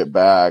chance to get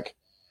back,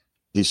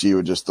 TCU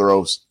would just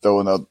throw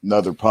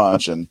another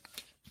punch, and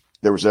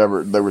there was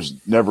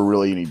never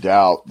really any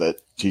doubt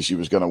that TCU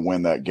was going to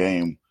win that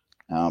game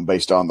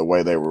based on the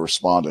way they were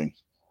responding.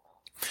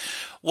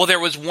 Well, there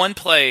was one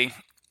play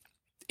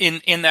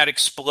in that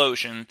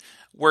explosion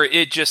where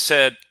it just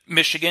said,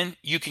 Michigan,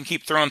 you can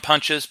keep throwing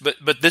punches, but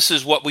this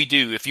is what we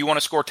do. If you want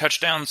to score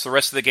touchdowns the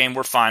rest of the game,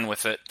 we're fine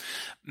with it.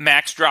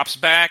 Max drops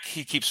back.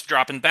 He keeps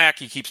dropping back.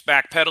 He keeps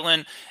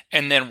backpedaling.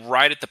 And then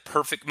right at the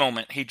perfect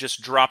moment, he just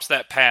drops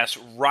that pass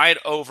right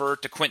over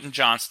to Quentin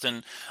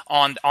Johnston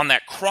on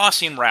that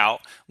crossing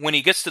route. When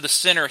he gets to the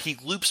center, he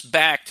loops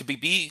back to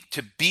be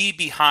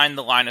behind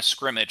the line of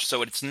scrimmage.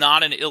 So it's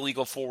not an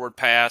illegal forward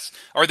pass,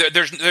 or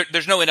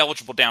there's no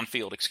ineligible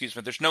downfield. Excuse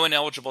me. There's no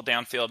ineligible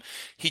downfield.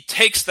 He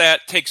takes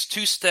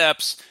 2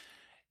 steps,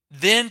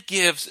 then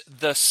gives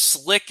the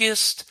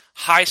slickest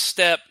high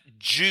step,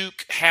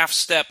 juke, half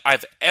step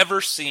I've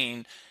ever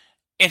seen,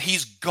 and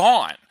he's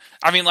gone.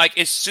 I mean, like,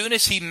 as soon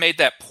as he made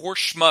that poor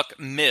schmuck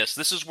miss,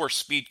 this is where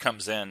speed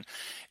comes in.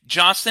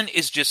 Johnston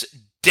is just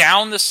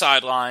down the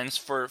sidelines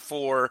for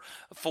the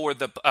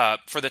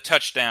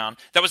touchdown.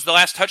 That was the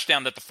last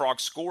touchdown that the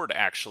Frogs scored,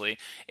 actually.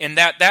 And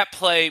that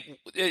play,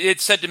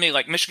 it said to me,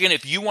 like, Michigan,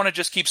 if you want to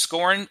just keep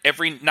scoring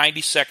every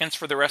 90 seconds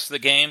for the rest of the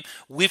game,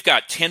 we've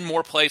got 10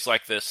 more plays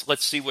like this.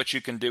 Let's see what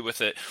you can do with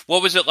it.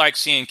 What was it like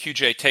seeing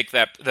QJ take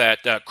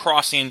that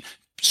crossing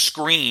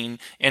screen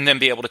and then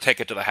be able to take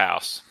it to the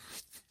house?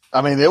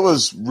 I mean, it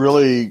was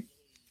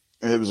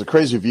a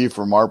crazy view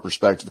from our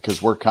perspective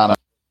because we're kind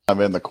of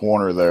in the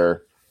corner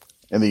there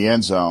in the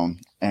end zone,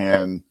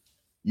 and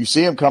you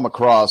see him come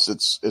across.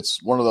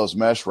 It's one of those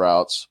mesh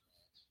routes,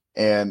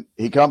 and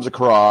he comes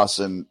across,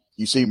 and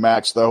you see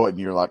Max throw it, and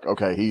you're like,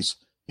 okay,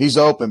 he's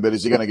open, but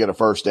is he going to get a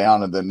first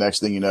down? And then next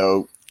thing you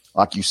know,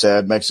 like you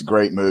said, makes a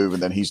great move,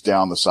 and then he's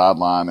down the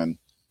sideline. And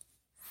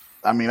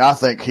I mean, I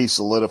think he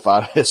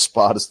solidified his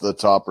spot as the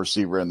top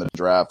receiver in the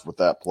draft with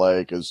that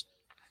play, because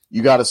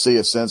you got to see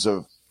a sense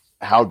of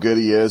how good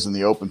he is in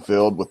the open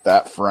field with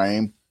that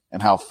frame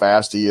and how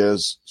fast he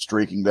is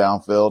streaking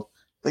downfield.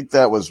 I think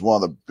that was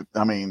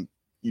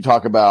you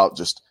talk about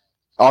just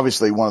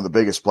obviously one of the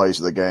biggest plays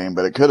of the game,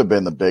 but it could have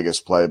been the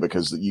biggest play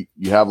because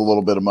you have a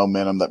little bit of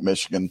momentum that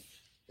Michigan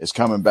is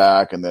coming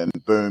back, and then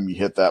boom, you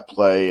hit that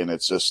play, and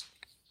it's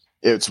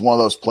one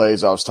of those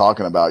plays I was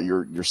talking about.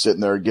 You're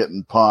sitting there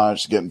getting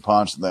punched, and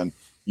then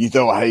you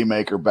throw a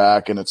haymaker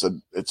back, and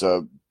it's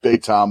a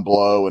big time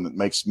blow, and it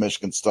makes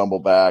Michigan stumble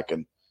back.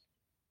 And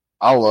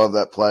I love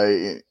that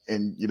play.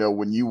 And,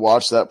 when you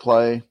watch that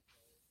play,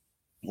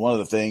 one of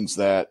the things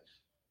that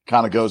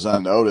kind of goes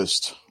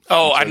unnoticed.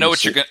 Oh, I know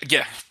what you're going to –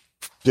 yeah.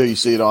 Until you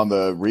see it on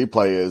the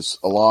replay is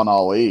Alon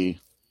Ali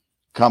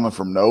coming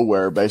from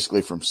nowhere,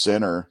 basically from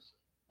center,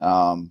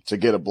 to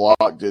get a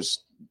block,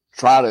 just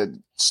try to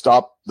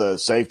stop the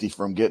safety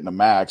from getting to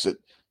Max. It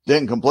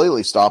didn't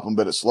completely stop him,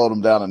 but it slowed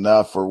him down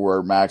enough for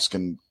where Max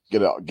can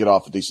get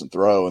off a decent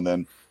throw. And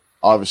then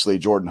obviously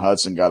Jordan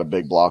Hudson got a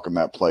big block on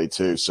that play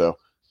too. So,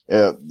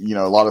 a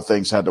lot of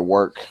things had to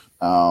work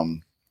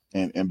and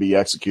be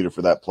executed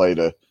for that play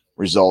to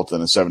result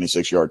in a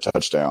 76-yard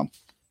touchdown.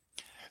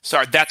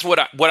 Sorry, that's what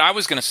I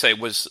was going to say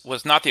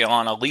was not the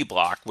Alon Ali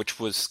block, which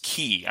was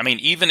key. I mean,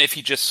 even if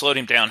he just slowed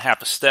him down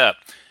half a step,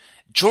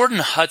 Jordan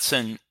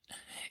Hudson,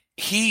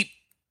 he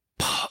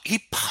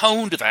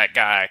pwned that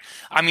guy.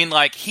 I mean,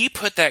 like, he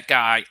put that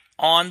guy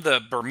on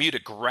the Bermuda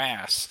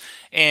grass.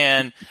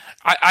 And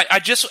I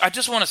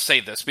just want to say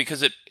this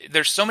because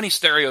there's so many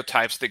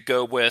stereotypes that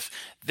go with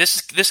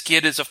this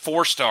kid is a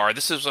 4-star.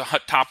 This is a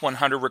top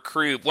 100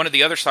 recruit. One of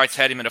the other sites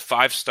had him at a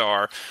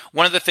 5-star.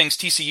 One of the things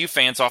TCU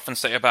fans often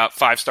say about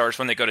 5-stars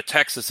when they go to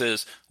Texas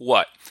is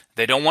what?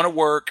 They don't want to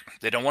work.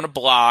 They don't want to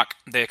block.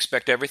 They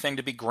expect everything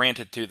to be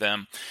granted to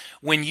them.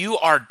 When you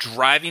are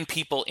driving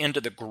people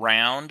into the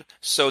ground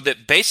so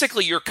that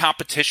basically your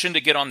competition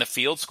to get on the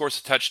field scores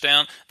a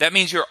touchdown, that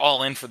means you're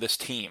all in for this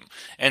team.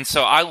 And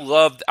so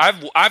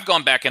I've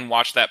gone back and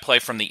watched that play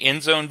from the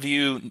end zone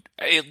view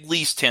at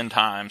least 10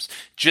 times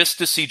just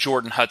to see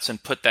Jordan Hudson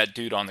put that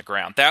dude on the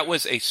ground. That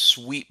was a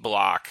sweet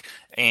block.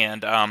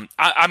 And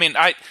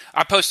I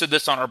posted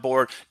this on our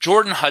board.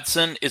 Jordan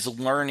Hudson is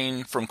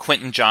learning from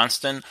Quentin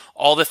Johnston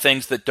all the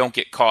things that don't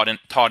get taught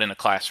in a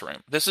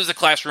classroom. This is a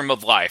classroom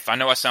of life. I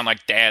know I sound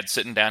like dad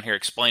sitting down here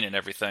explaining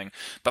everything,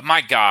 but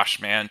my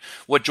gosh, man,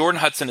 what Jordan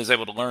Hudson is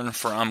able to learn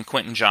from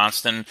Quentin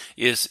Johnston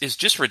is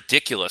just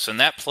ridiculous. And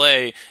that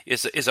play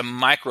is a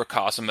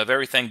microcosm of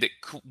everything that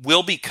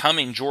will be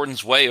coming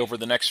Jordan's way over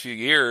the next few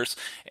years.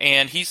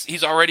 And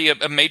he's already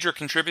a major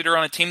contributor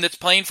on a team that's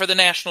playing for the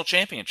national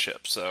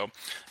championship. So.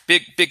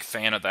 Big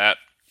fan of that.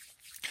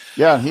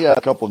 Yeah, he had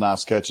a couple of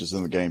nice catches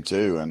in the game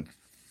too, and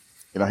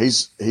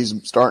he's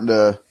starting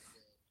to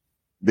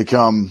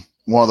become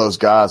one of those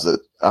guys that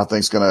I think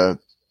is going to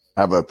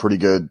have a pretty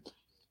good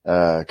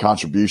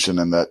contribution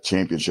in that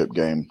championship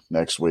game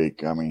next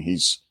week. I mean,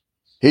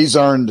 he's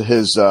earned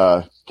his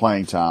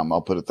playing time.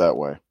 I'll put it that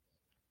way.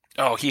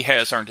 Oh, he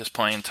has earned his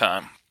playing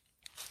time.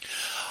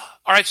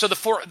 All right, so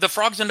the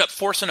Frogs end up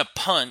forcing a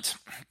punt.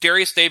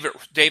 Darius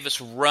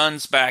Davis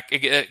runs back,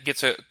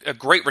 gets a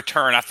great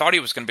return. I thought he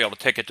was going to be able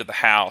to take it to the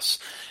house.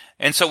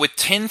 And so with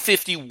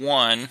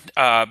 10:51,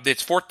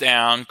 it's fourth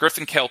down.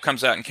 Griffin Kell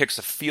comes out and kicks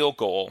a field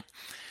goal.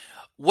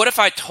 What if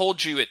I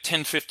told you at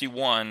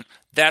 10:51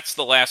 that's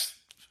the last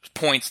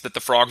points that the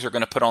Frogs are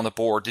going to put on the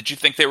board? Did you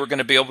think they were going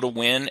to be able to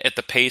win at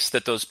the pace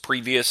that those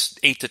previous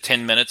 8 to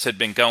 10 minutes had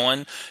been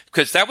going?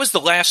 Because that was the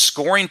last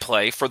scoring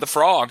play for the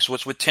Frogs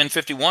was with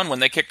 10:51 when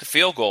they kicked the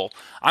field goal.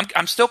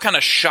 I'm still kind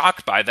of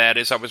shocked by that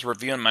as I was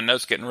reviewing my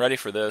notes getting ready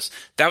for this.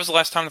 That was the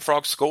last time the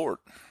Frogs scored.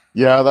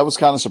 Yeah, that was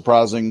kind of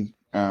surprising.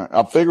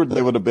 I figured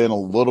they would have been a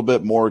little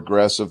bit more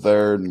aggressive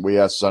there, and we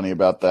asked Sonny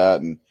about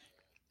that, and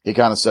he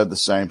kind of said the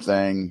same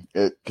thing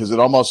because it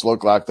almost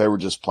looked like they were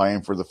just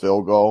playing for the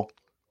field goal.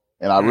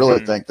 And I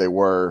really think they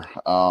were,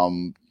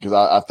 because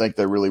I think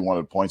they really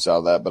wanted points out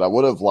of that. But I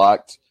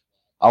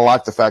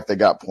like the fact they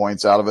got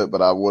points out of it,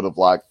 but I would have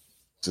liked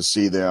to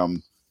see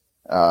them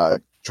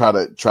try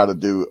to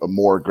do a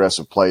more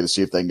aggressive play to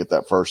see if they can get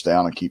that first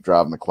down and keep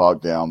driving the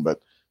clock down.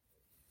 But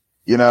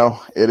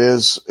it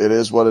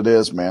is what it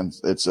is, man.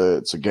 It's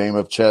a game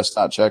of chess,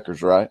 not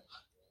checkers, right?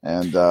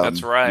 And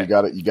that's right. You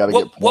got to get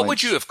points. What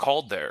would you have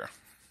called there?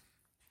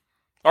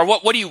 Or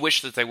what do you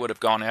wish that they would have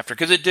gone after?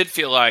 Because it did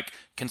feel like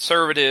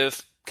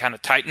conservative, kind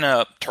of tighten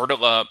up,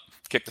 turtle up,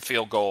 kick the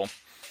field goal.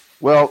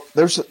 Well,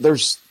 there's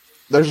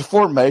a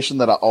formation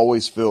that I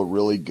always feel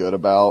really good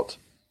about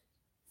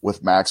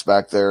with Max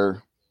back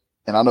there,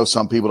 and I know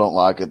some people don't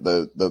like it.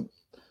 The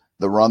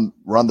run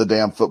the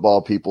damn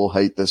football people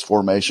hate this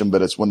formation,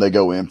 but it's when they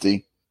go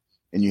empty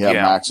and you have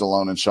Max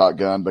alone in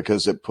shotgun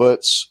because it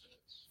puts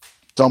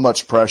so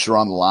much pressure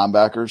on the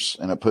linebackers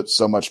and it puts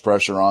so much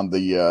pressure on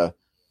the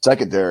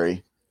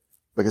secondary.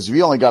 Because if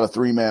you only got a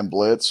 3-man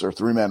blitz or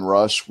 3-man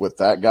rush with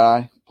that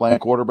guy playing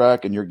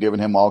quarterback and you're giving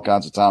him all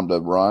kinds of time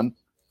to run,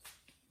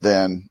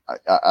 then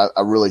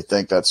I really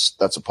think that's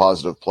a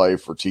positive play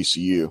for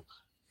TCU.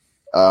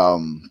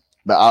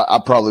 But I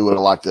probably would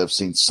have liked to have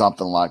seen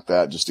something like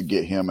that just to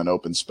get him in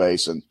open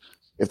space. And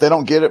if they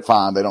don't get it,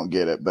 fine, they don't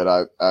get it. But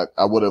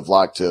I would have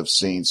liked to have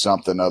seen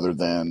something other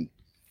than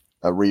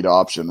a read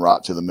option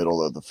right to the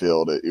middle of the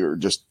field.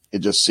 It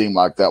just seemed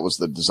like that was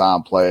the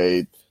design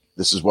play.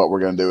 This is what we're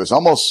going to do. It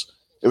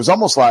was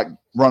almost like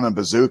running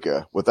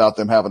bazooka without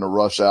them having to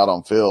rush out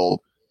on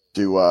field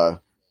to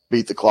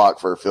beat the clock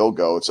for a field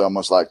goal. It's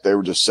almost like they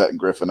were just setting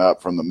Griffin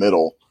up from the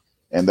middle,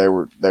 and they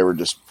were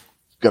just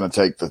going to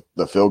take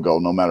the field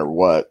goal no matter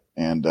what.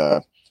 And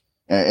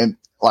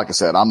like I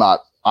said, I'm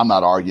not I'm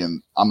not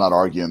arguing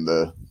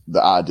the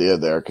idea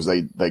there because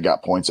they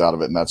got points out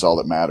of it, and that's all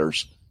that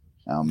matters.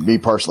 Me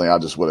personally, I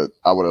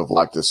would have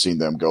liked to have seen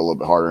them go a little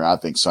bit harder. And I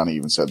think Sonny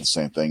even said the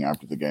same thing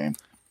after the game.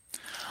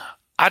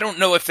 I don't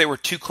know if they were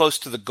too close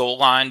to the goal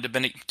line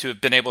to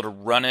have been able to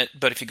run it,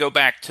 but if you go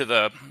back to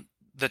the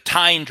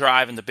tying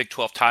drive in the Big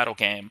 12 title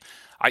game,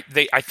 I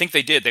think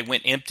they did. They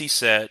went empty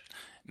set.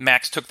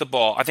 Max took the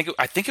ball. I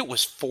think it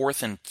was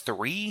 4th and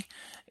 3,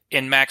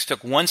 and Max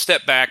took one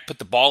step back, put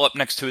the ball up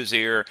next to his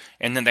ear,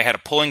 and then they had a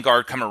pulling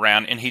guard come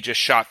around, and he just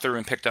shot through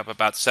and picked up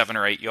about 7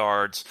 or 8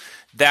 yards.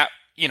 That,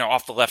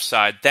 off the left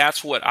side,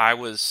 that's what I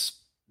was.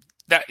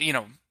 That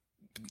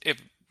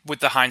with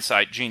the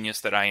hindsight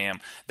genius that I am,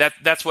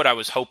 that's what I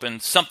was hoping.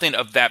 Something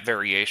of that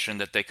variation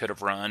that they could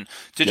have run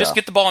to just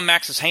get the ball in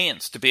Max's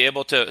hands to be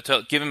able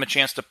to give him a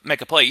chance to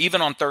make a play,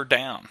 even on 3rd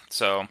down.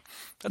 So.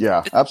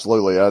 Yeah,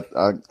 absolutely.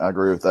 I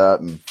agree with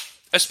that. And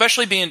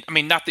especially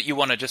not that you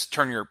want to just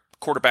turn your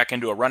quarterback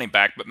into a running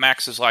back, but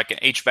Max is like an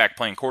H-back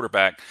playing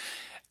quarterback.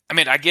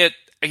 I get,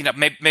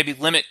 maybe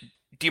limit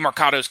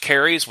DeMarcado's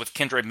carries with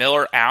Kendre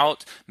Miller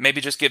out,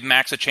 maybe just give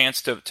Max a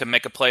chance to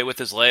make a play with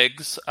his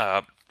legs.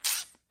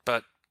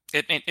 But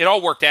it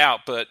all worked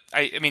out. But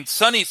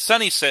Sonny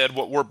said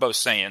what we're both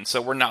saying,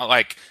 so we're not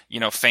like,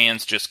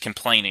 fans just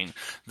complaining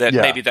that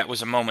maybe that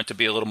was a moment to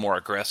be a little more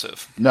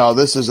aggressive. No,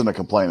 this isn't a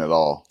complaint at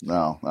all.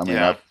 No,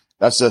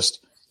 that's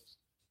just,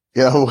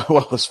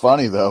 what was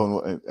funny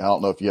though. I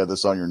don't know if you had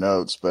this on your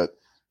notes, but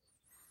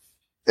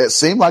it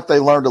seemed like they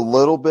learned a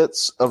little bit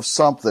of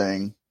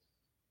something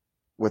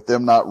with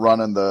them not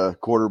running the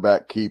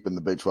quarterback keep in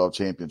the Big 12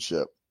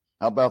 championship.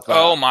 How about that?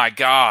 Oh my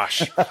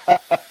gosh.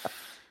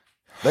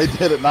 They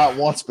did it not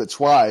once, but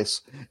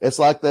twice. It's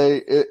like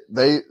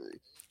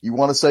you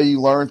want to say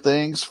you learn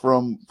things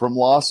from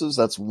losses.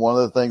 That's one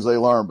of the things they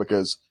learned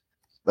because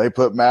they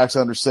put Max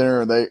under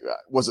center and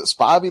was it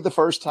Spivey the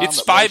first time?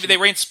 It's Spivey. They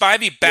ran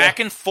Spivey back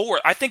and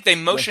forth. I think they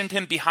motioned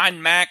him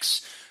behind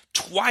Max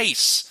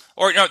twice.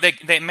 Or no,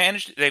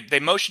 they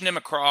motioned him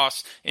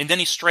across, and then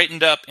he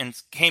straightened up and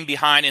came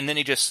behind, and then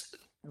he just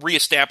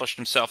reestablished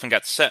himself and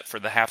got set for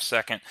the half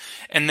second.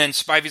 And then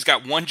Spivey's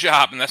got one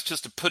job, and that's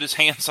just to put his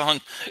hands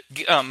on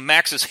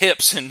Max's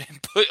hips and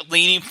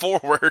leaning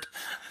forward.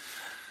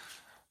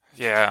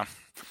 Yeah.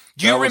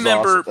 Do you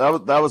remember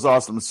awesome. That was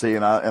awesome to see,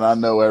 and I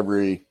know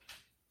every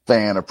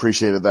fan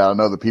appreciated that. I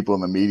know the people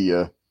in the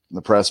media, in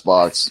the press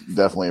box,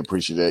 definitely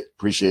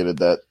appreciated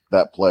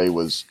that play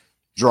was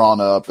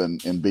drawn up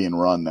and being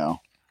run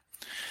now.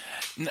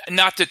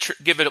 Not to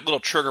give it a little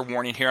trigger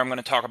warning here, I'm going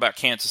to talk about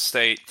Kansas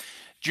State.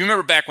 Do you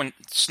remember back when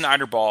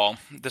Snyder Ball,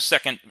 the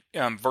second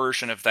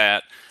version of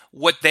that,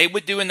 what they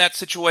would do in that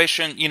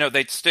situation?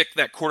 They'd stick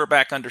that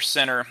quarterback under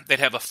center. They'd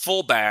have a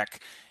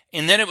fullback,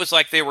 and then it was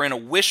like they were in a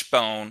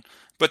wishbone,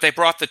 but they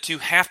brought the two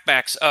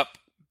halfbacks up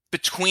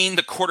between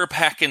the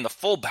quarterback and the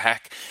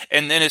fullback,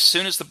 and then as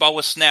soon as the ball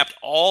was snapped,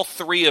 all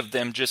three of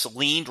them just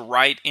leaned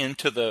right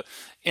into the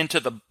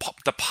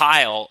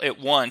pile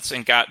at once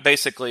and got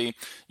basically,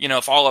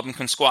 if all of them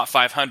can squat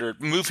 500,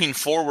 moving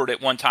forward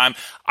at one time.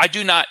 I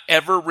do not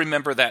ever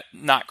remember that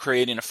not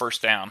creating a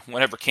first down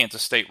whenever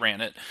Kansas State ran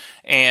it.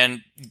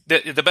 And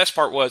the best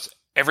part was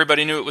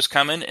everybody knew it was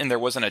coming, and there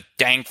wasn't a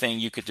dang thing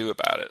you could do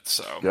about it.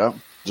 So yeah,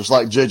 just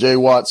like J.J.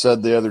 Watt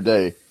said the other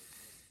day,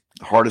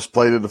 the hardest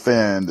play to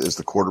defend is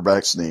the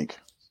quarterback sneak.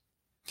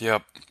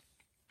 Yep.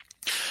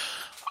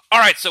 All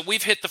right, so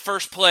we've hit the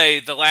first play,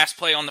 the last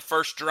play on the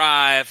first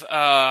drive.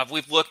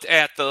 We've looked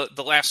at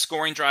the last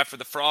scoring drive for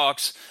the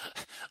Frogs.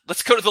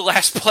 Let's go to the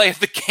last play of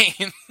the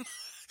game.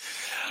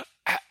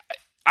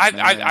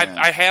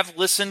 I have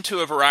listened to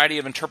a variety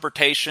of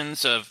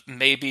interpretations of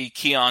maybe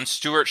Keon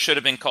Stewart should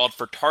have been called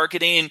for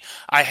targeting.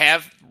 I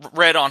have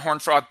read on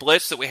Horned Frog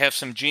Blitz that we have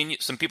some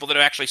people that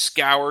have actually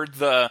scoured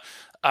the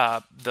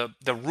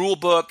rule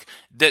book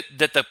that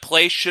the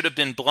play should have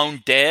been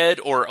blown dead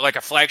or like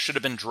a flag should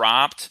have been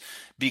dropped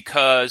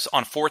because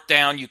on 4th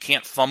down you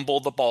can't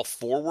fumble the ball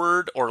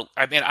forward. Or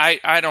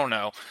I don't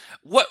know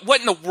what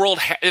in the world.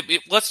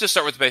 Let's just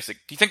start with the basic.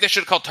 Do you think they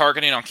should have called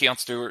targeting on Keon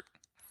Stewart?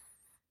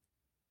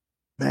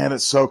 Man,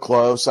 it's so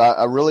close.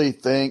 I really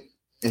think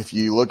if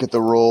you look at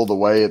the rule, the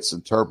way it's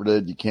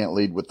interpreted, you can't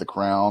lead with the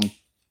crown.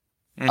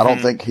 Mm-hmm. I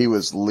don't think he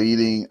was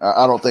leading.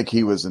 I don't think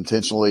he was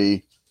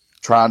intentionally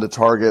trying to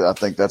target. I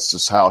think that's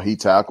just how he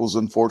tackles,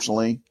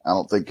 unfortunately. I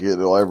don't think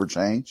it'll ever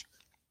change.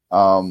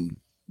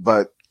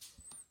 But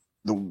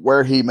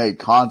where he made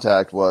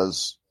contact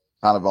was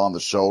kind of on the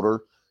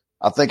shoulder.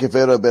 I think if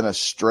it had been a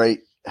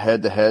straight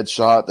head-to-head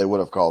shot, they would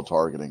have called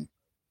targeting.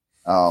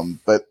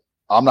 But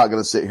I'm not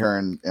going to sit here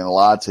and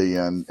lie to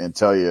you and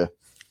tell you.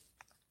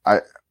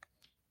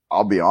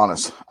 I'll be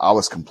honest. I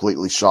was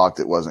completely shocked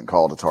it wasn't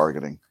called a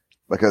targeting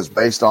because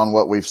based on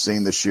what we've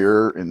seen this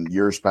year and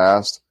years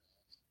past,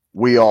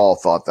 we all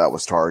thought that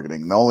was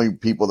targeting. The only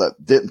people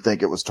that didn't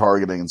think it was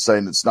targeting and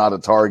saying it's not a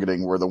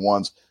targeting were the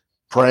ones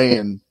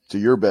praying to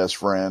your best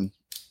friend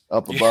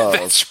up above,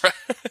 that's right.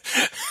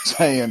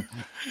 saying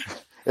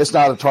it's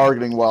not a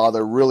targeting while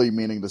they're really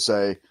meaning to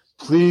say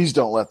please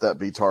don't let that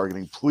be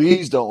targeting.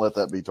 Please don't let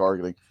that be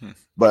targeting.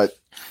 But,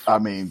 I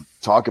mean,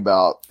 talk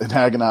about an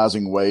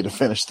agonizing way to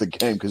finish the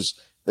game because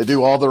they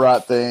do all the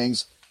right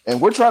things.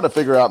 And we're trying to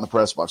figure out in the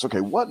press box,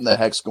 okay, what in the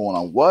heck's going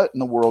on? What in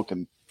the world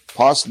can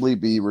possibly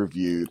be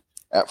reviewed?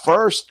 At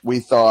first, we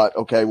thought,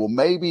 okay, well,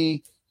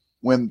 maybe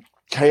when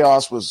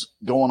chaos was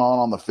going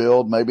on the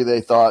field, maybe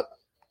they thought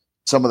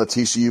some of the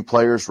TCU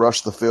players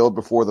rushed the field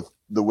before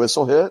the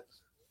whistle hit,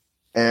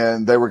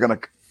 and they were going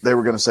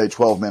to say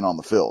 12 men on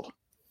the field.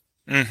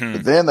 Mm-hmm.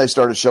 But then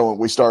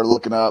we started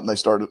looking up, and they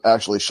started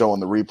actually showing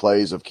the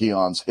replays of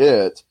Keon's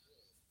hit,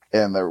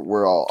 and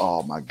we're all,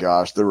 oh my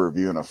gosh, they're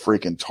reviewing a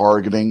freaking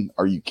targeting.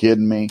 Are you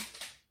kidding me?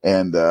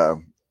 And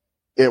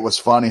it was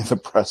funny in the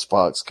press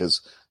box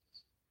because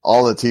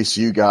all the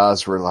TCU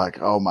guys were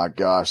like, oh my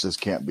gosh, this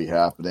can't be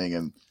happening.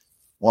 And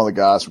one of the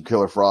guys from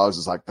Killer Frogs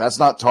is like, that's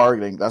not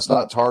targeting. That's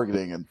not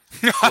targeting. And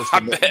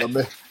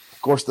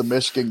of course, the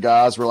Michigan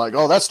guys were like,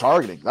 oh, that's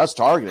targeting. That's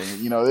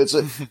targeting. You know, it's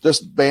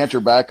just banter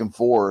back and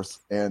forth.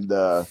 And,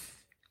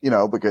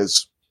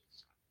 because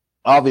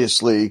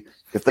obviously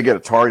if they get a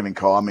targeting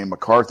call, I mean,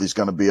 McCarthy's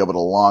going to be able to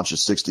launch a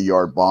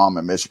 60-yard bomb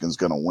and Michigan's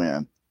going to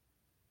win.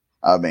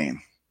 I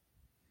mean,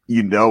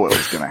 it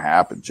was going to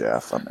happen,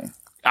 Jeff. I mean,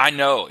 I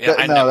know. Yeah,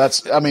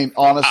 honestly, I'm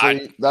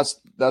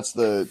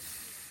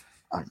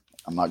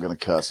not going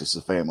to cuss. It's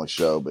a family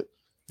show, but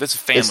this is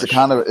family.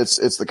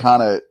 It's the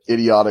kind of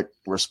idiotic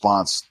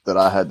response that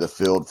I had to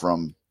field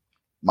from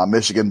my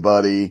Michigan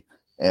buddy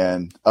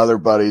and other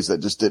buddies that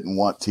just didn't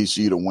want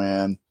TCU to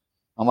win.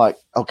 I'm like,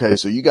 okay,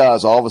 so you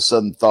guys all of a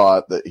sudden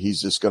thought that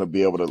he's just going to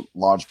be able to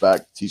launch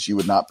back. TCU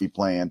would not be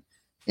playing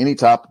any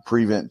type of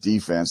prevent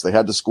defense. They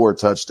had to score a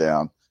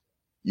touchdown.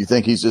 You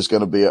think he's just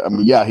going to be? I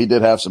mean, yeah, he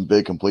did have some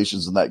big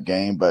completions in that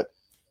game, but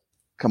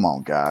come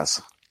on,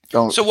 guys.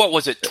 So what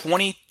was it?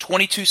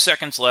 22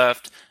 seconds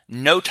left,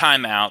 no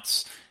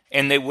timeouts,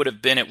 and they would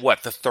have been at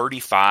what, the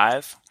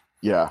 35?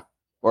 Yeah,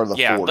 or the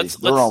 40.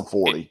 They're on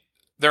 40.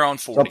 They're on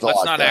 40. Something Let's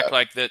like not that. act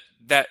like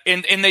that.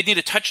 And they need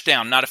a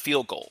touchdown, not a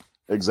field goal.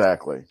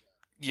 Exactly.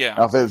 Yeah.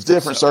 Now, if it was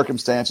different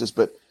circumstances,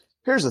 but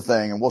here's the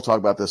thing, and we'll talk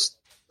about this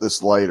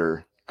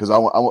later because I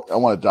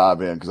want to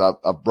dive in because I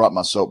brought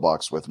my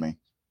soapbox with me.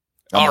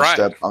 All right.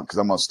 Because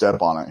I'm going to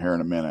step on it here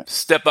in a minute.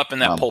 Step up in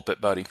that pulpit,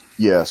 buddy.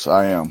 Yes,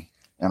 I am.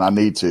 And I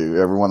need to.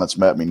 Everyone that's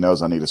met me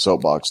knows I need a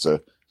soapbox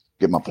to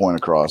get my point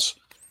across.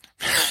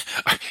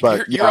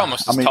 But you're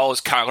almost as tall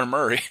as Kyler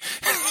Murray.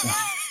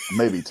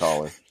 Maybe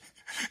taller.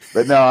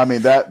 But no, I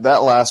mean, that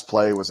last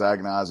play was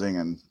agonizing.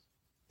 And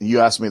you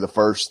asked me the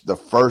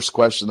first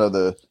question of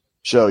the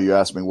show, you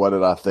asked me, what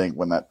did I think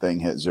when that thing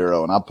hit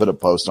zero? And I put a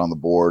post on the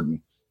board.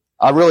 And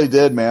I really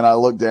did, man. I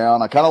looked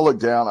down. I kind of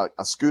looked down. I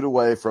scoot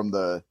away from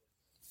the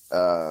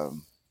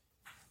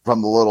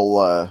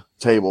little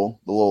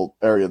table, the little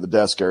area, the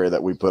desk area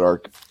that we put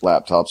our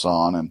laptops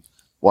on and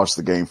watch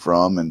the game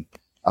from. And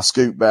I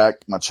scoot back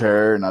my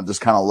chair and I just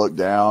kind of looked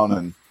down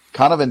and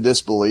kind of in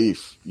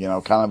disbelief,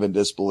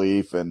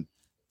 and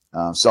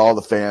saw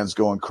the fans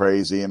going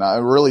crazy. And I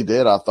really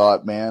did. I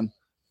thought, man,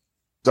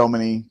 so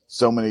many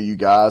of you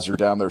guys are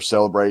down there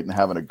celebrating,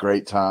 having a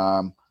great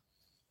time.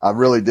 I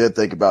really did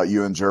think about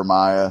you and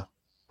Jeremiah.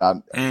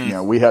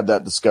 We had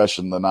that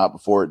discussion the night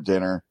before at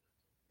dinner.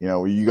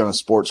 Were you going to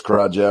sports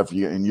cry, Jeff?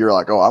 And you're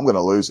like, oh, I'm going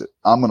to lose it.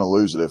 I'm going to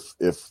lose it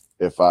if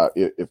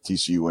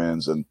TCU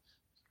wins. And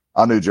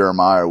I knew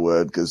Jeremiah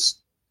would because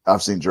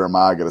I've seen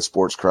Jeremiah get a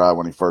sports cry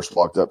when he first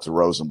walked up to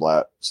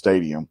Rosenblatt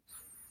Stadium.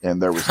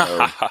 And there was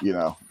no,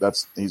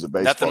 he's a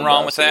baseball Nothing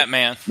wrong guy, with that,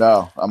 man.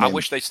 No, I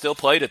wish they still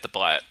played at the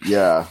Blatt.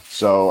 Yeah.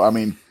 So, I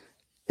mean,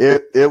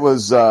 it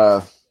was,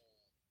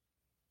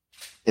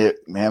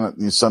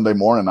 Sunday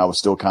morning, I was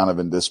still kind of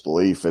in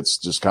disbelief. It's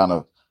just kind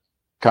of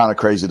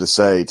crazy to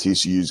say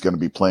TCU is going to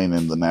be playing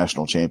in the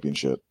national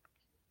championship.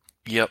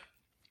 Yep.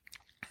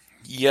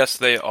 Yes,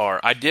 they are.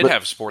 I did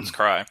have a sports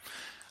cry.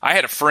 I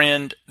had a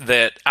friend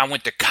that I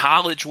went to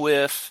college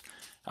with,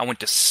 I went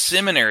to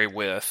seminary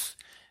with,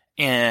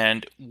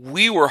 and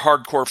we were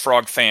hardcore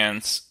Frog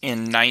fans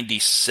in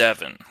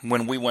 '97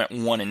 when we went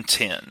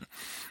 1-10.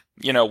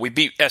 We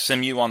beat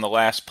SMU on the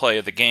last play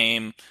of the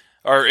game,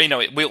 or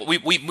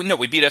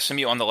we beat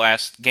SMU on the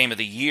last game of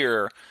the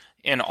year.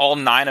 And all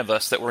 9 of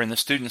us that were in the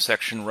student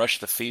section rushed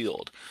the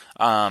field.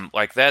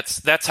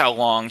 That's how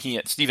long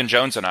Stephen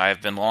Jones and I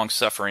have been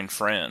long-suffering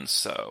friends.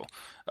 So,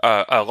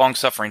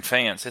 long-suffering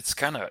fans. It's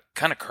kind of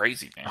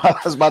crazy, man. I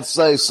was about to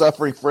say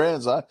suffering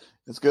friends.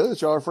 It's good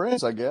that y'all are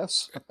friends, I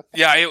guess.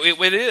 Yeah,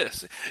 it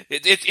is.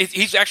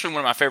 He's actually one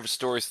of my favorite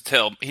stories to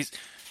tell.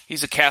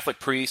 He's a Catholic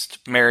priest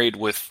married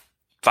with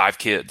 5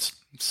 kids.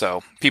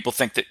 So people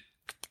think that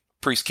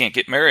priests can't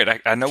get married.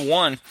 I know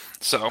one.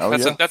 So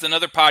that's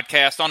another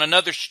podcast on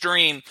another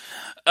stream.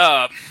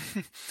 I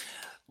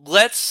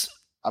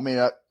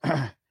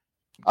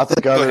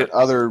think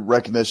other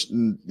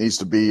recognition needs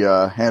to be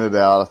handed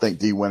out. I think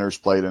D. Winters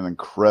played an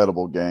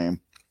incredible game.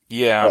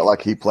 Yeah. Felt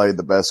like he played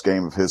the best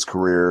game of his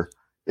career.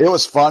 It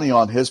was funny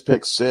on his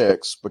pick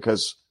 6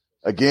 because,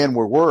 again,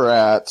 where we're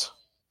at,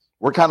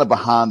 we're kind of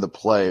behind the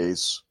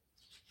plays.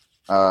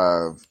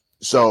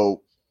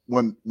 So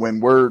when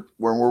we're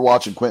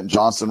watching Quentin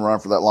Johnston run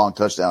for that long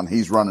touchdown,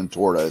 he's running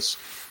toward us.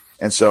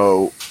 And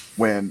so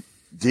when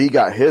D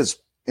got his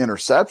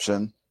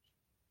interception,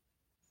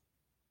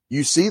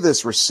 you see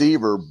this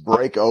receiver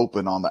break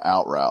open on the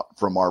out route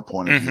from our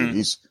point of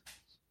view.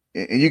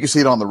 And you can see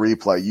it on the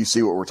replay. You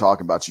see what we're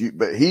talking about.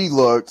 But he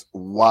looked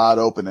wide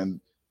open, and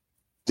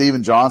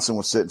Steven Johnson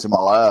was sitting to my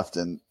left.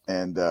 And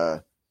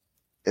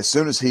as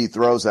soon as he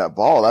throws that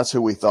ball, that's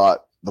who we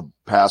thought the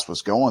pass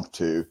was going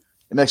to.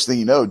 And next thing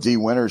you know, D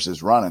Winters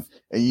is running.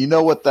 And you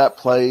know what that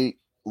play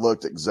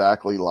looked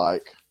exactly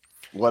like?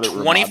 What it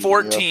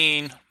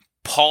 2014,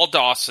 Paul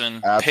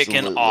Dawson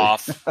picking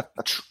off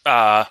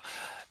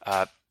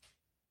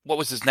what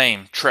was his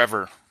name?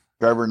 Trevor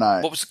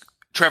Knight. What was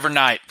Trevor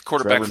Knight,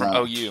 quarterback from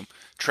OU.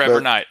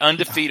 Trevor Knight,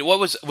 undefeated. What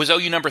was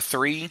OU number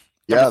 3?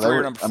 Yeah, they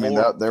were. I mean,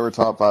 they were a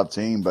top 5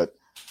 team, but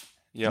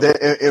me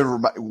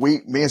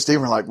and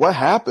Steve were like, "What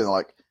happened?"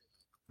 Like,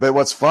 but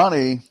what's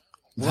funny?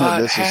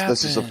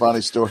 This is a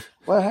funny story.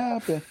 What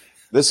happened?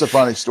 This is a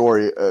funny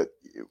story.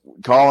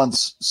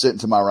 Colin's sitting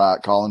to my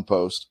right, Colin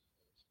Post,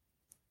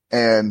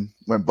 and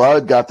when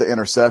Bud got the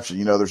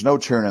interception, there's no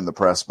cheering in the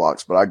press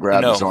box, but I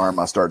grabbed his arm.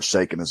 I started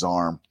shaking his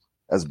arm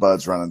as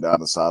Bud's running down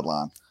the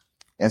sideline.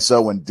 And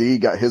so when D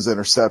got his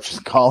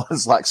interception,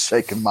 Colin's like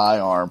shaking my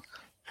arm,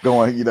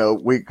 going,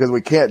 because we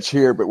can't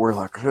cheer, but we're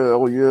like,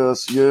 oh,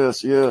 yes,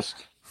 yes, yes.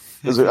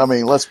 I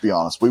mean, let's be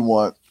honest. We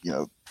want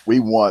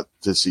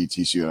to see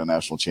TCU in a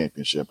national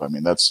championship. I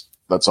mean, that's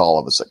all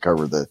of us that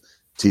cover the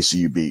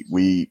TCU beat.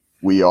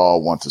 We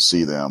all want to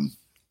see them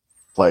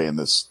play in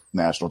this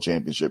national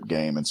championship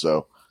game. And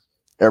so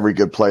every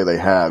good play they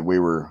had, we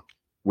were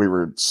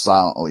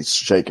silently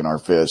shaking our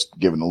fist,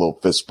 giving a little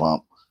fist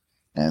pump.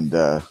 And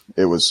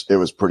it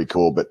was pretty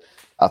cool. But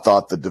I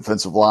thought the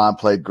defensive line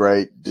played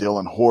great.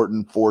 Dylan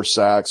Horton, 4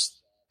 sacks,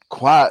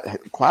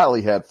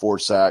 quietly had 4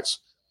 sacks.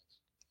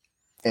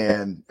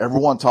 And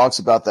everyone talks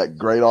about that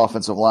great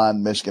offensive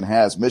line Michigan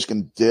has.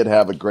 Michigan did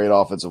have a great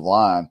offensive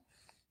line.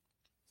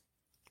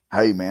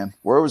 Hey, man,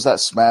 where was that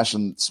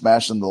smashing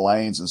the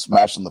lanes and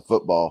smashing the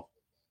football?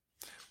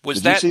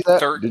 Did you see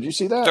that? Did you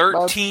see that?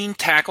 13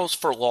 tackles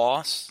for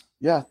loss.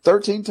 Yeah,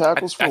 13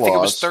 tackles for loss. I think it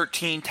was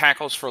 13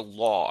 tackles for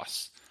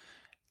loss.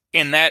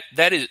 And that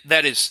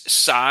is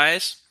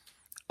size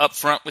up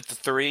front with the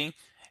 3.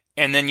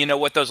 And then you know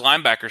what those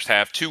linebackers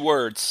have? 2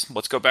 words.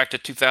 Let's go back to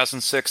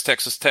 2006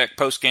 Texas Tech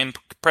post-game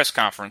press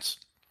conference.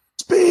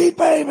 Speed,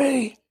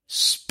 baby.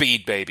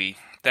 Speed, baby.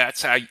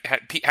 That's how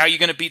you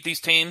going to beat these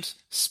teams?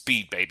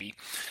 Speed, baby.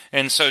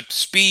 And so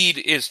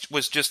speed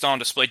was just on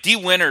display. D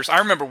Winters, I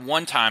remember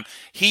one time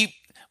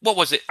what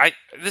was it?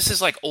 This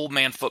is like old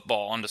man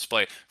football on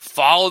display.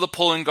 Follow the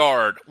pulling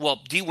guard.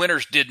 Well, D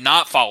Winters did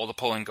not follow the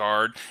pulling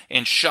guard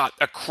and shot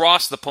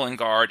across the pulling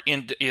guard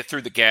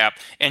through the gap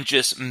and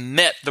just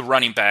met the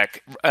running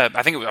back.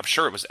 I'm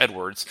sure it was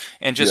Edwards,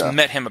 and just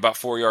met him about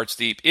 4 yards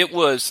deep. It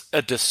was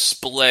a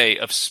display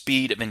of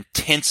speed, of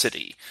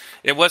intensity.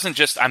 It wasn't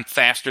just I'm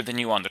faster than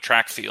you on the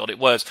track field. It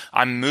was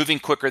I'm moving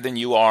quicker than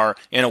you are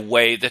in a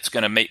way that's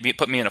going to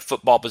put me in a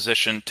football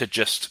position to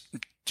just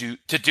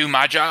do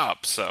my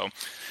job. So.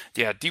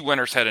 Yeah, D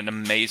Winters had an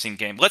amazing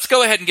game. Let's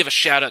go ahead and give a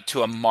shout out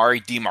to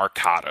Amari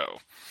DiMarcato.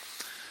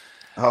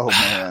 Oh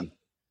man!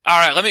 All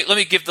right, let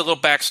me give the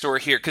little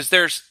backstory here because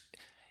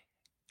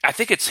I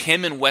think it's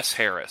him and Wes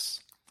Harris.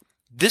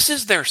 This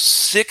is their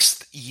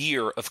 6th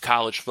year of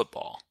college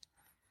football.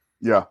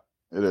 Yeah,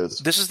 it is.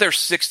 This is their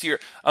 6th year.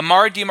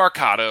 Amari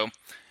DiMarcato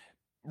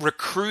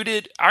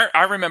recruited.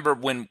 I remember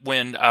when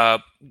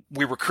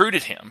we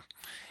recruited him.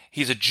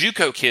 He's a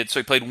JUCO kid,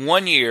 so he played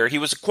 1 year. He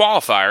was a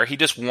qualifier. He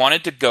just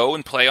wanted to go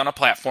and play on a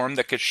platform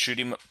that could shoot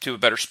him to a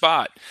better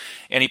spot.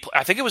 And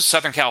I think it was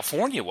Southern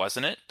California,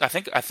 wasn't it? I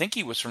think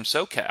he was from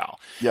SoCal.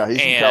 Yeah,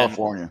 he's from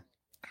California.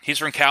 He's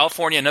from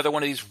California, another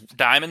one of these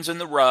diamonds in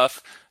the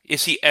rough.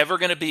 Is he ever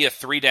going to be a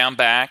 3-down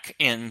back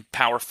in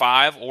Power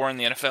 5 or in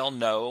the NFL?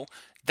 No.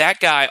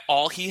 That guy,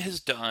 all he has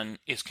done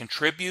is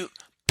contribute,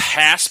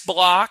 pass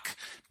block,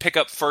 pick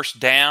up first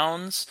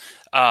downs,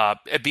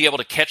 be able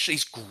to catch.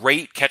 He's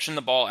great catching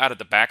the ball out of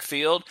the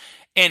backfield,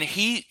 and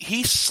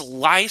he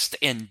sliced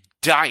and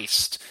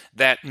diced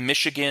that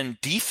Michigan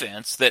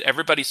defense that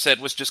everybody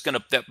said was just going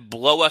to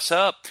blow us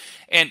up.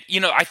 And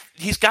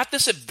he's got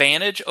this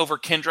advantage over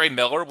Kendre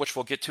Miller, which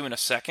we'll get to in a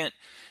second,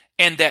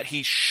 and that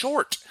he's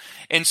short.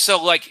 And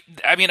so,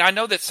 I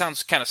know that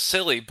sounds kind of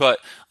silly, but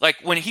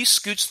when he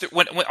scoots through,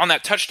 when on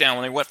that touchdown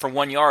when he went for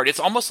 1 yard, it's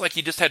almost like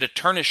he just had to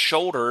turn his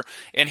shoulder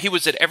and he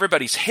was at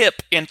everybody's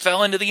hip and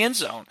fell into the end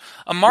zone.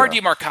 Amari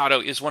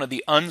DiMarcato is one of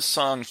the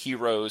unsung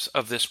heroes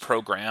of this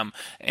program,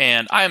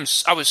 and I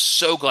was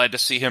so glad to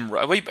see him.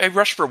 He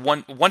rushed for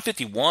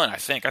 151, I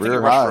think. I think he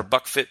rushed for a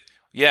buck fit.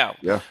 Yeah.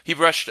 He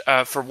rushed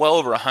for well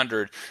over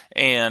 100,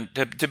 and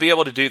to be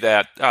able to do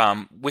that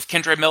with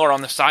Kendre Miller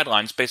on the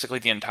sidelines basically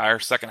the entire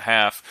second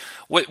half.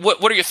 What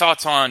are your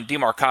thoughts on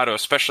DiMarcato,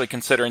 especially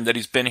considering that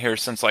he's been here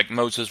since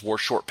Moses wore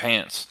short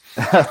pants?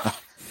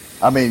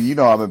 I mean,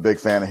 I'm a big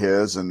fan of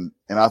his, and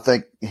I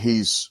think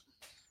he's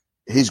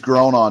he's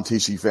grown on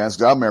TCU fans.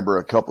 'Cause I remember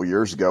a couple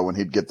years ago when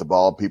he'd get the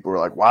ball, people were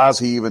like, why is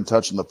he even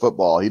touching the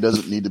football? He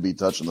doesn't need to be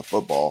touching the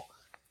football.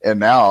 And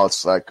now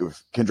it's like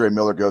if Kendre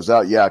Miller goes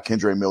out, yeah,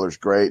 Kendre Miller's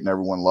great and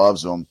everyone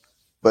loves him.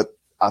 But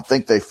I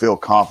think they feel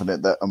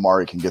confident that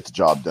Amari can get the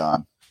job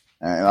done.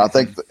 And I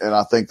think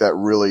that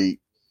really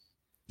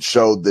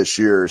showed this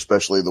year,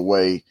 especially the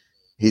way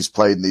he's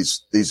played in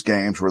these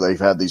games where they've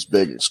had these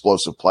big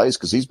explosive plays,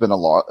 because he's been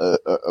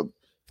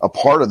a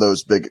part of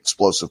those big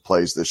explosive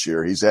plays this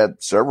year. He's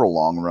had several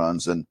long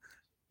runs, and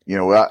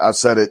I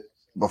said it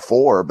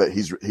before, but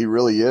he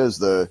really is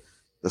the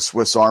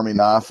Swiss Army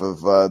knife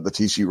of the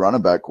TCU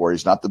running back core.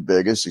 He's not the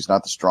biggest, he's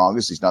not the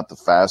strongest, he's not the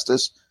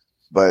fastest,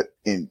 but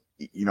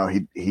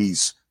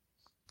he's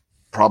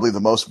probably the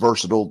most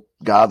versatile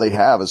guy they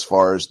have as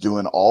far as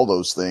doing all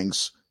those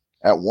things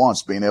at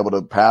once, being able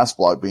to pass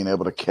block, being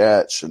able to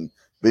catch, and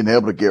being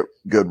able to get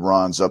good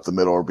runs up the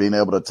middle, or being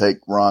able to take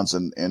runs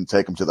and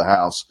take them to the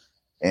house.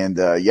 And,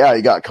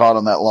 he got caught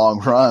on that long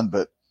run,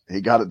 but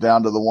he got it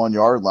down to the 1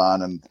 yard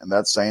line, and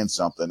that's saying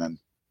something. And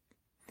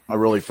I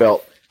really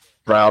felt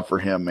proud for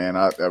him, man.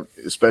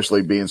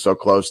 Especially being so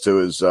close to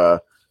his,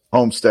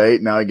 home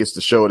state. Now he gets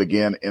to show it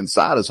again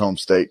inside his home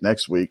state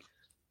next week.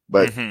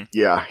 But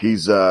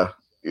he's,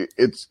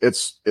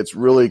 it's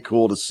really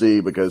cool to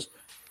see, because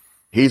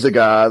he's a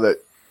guy that,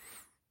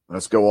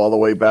 let's go all the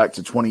way back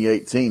to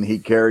 2018. He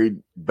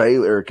carried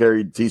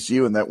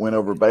TCU in that win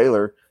over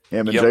Baylor,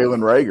 him and Jalen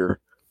Rager.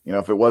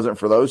 If it wasn't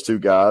for those two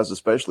guys,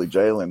 especially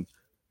Jalen.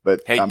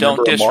 But hey,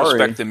 don't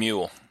disrespect the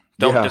mule.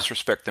 Don't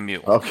disrespect the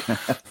mule. Okay.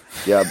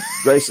 Yeah,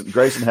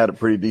 Grayson had a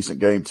pretty decent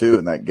game too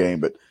in that game.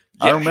 But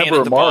I remember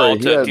handed the Amari, ball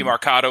to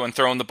DeMarcado and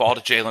throwing the ball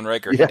to Jalen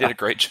Rager. He did a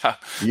great job.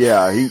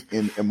 Yeah,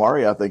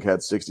 Amari, I think, had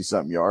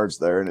 60-something yards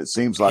there, and it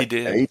seems like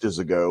ages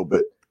ago.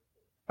 But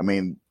I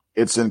mean,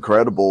 it's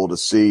incredible to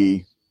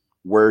see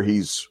where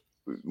he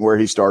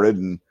started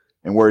and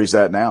where he's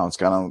at now. It's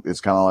kind of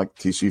like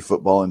TCU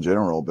football in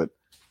general, but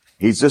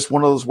he's just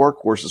one of those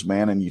workhorses,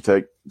 man. And you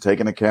take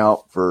an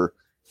account for,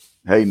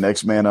 hey,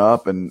 next man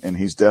up, and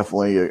he's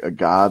definitely a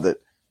guy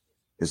that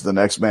is the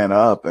next man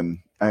up. And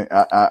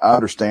I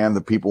understand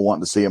the people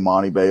wanting to see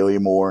Imani Bailey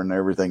more and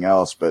everything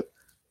else, but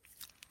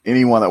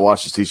anyone that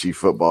watches TCU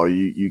football,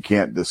 you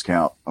can't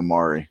discount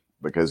Amari,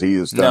 because he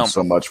has done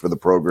so much for the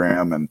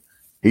program, and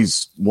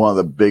he's one of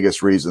the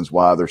biggest reasons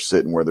why they're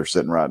sitting where they're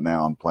sitting right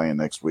now and playing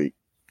next week.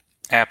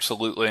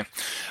 Absolutely.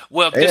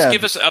 Well, just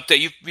give us an update.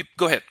 You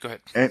go ahead.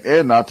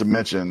 And not to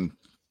mention,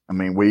 I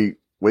mean, we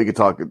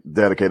could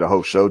dedicate a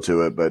whole show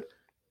to it, but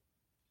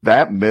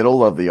that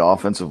middle of the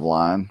offensive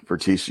line for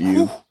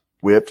TCU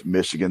whipped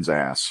Michigan's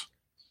ass.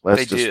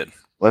 Let's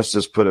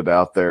just put it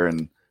out there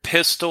and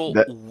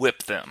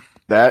whip them.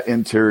 That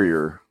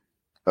interior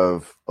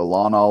of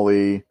Alon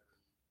Ali,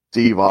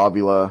 Steve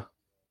Avila,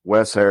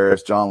 Wes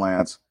Harris, John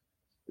Lance,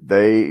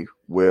 they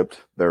whipped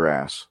their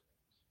ass.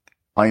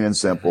 Plain and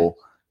simple.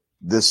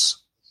 This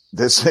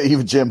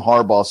even Jim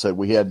Harbaugh said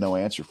we had no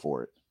answer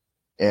for it.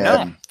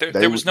 And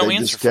there was no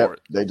answer for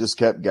it. They just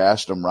kept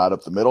gashing them right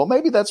up the middle.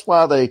 Maybe that's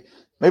why they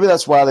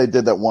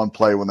did that one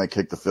play when they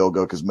kicked the field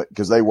goal,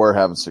 because they were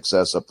having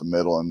success up the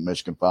middle, and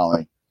Michigan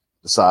finally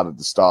decided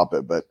to stop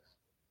it. But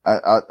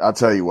I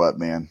tell you what,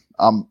 man,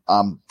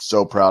 I'm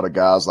so proud of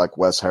guys like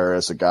Wes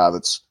Harris, a guy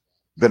that's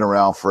been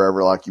around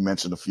forever, like you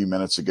mentioned a few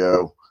minutes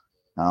ago.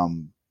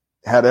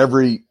 Had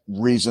every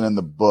reason in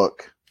the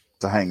book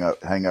to hang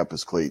up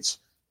his cleats,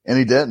 and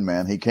he didn't,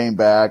 man. He came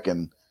back,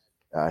 and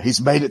he's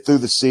made it through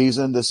the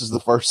season. This is the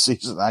first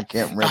season. I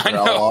can't remember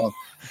how long.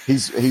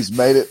 He's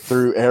made it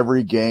through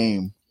every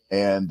game,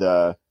 and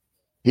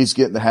he's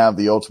getting to have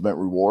the ultimate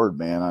reward,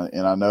 man.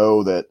 And I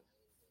know that,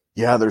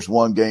 there's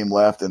one game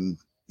left, and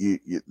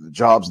the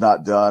job's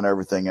not done,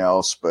 everything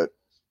else, but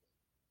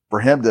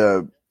for him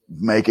to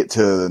make it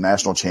to the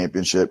national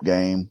championship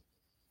game,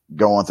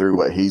 going through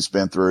what he's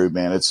been through,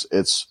 man,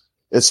 it's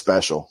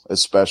special.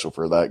 It's special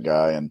for that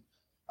guy, and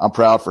I'm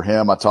proud for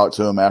him. I talked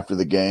to him after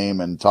the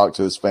game and talked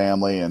to his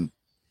family, and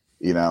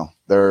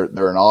they're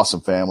an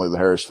awesome family. The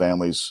Harris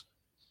family's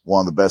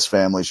one of the best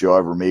families you'll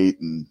ever meet,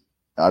 and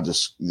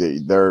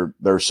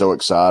they're so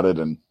excited.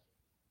 And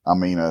I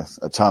mean, a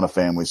ton of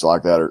families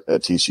like that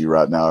at TCU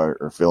right now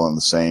are feeling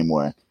the same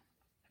way.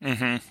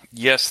 Mm-hmm.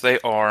 Yes, they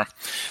are.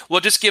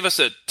 Well, just give us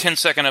a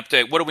 10-second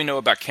update. What do we know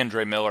about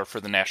Kendre Miller for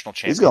the national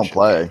championship? He's going to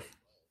play.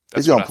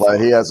 He's going to play.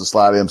 He has a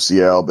slight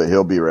MCL, but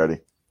he'll be ready.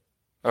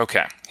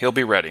 Okay, he'll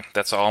be ready.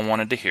 That's all I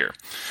wanted to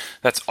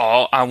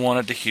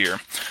hear.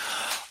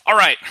 All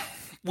right,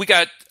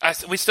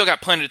 we still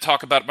got plenty to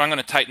talk about, but I'm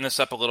going to tighten this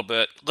up a little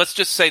bit. Let's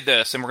just say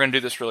this, and we're going to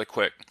do this really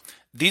quick.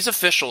 These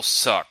officials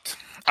sucked.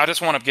 I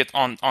just want to get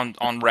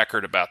on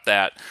record about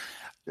that.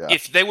 Yeah.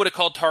 If they would have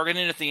called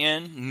targeting at the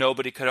end,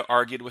 nobody could have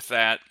argued with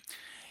that.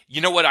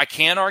 You know what I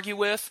can argue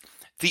with?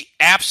 The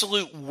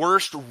absolute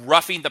worst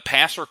roughing the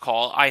passer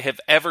call I have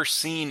ever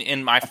seen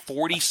in my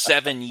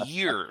 47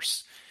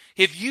 years.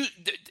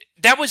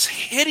 That was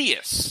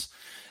hideous.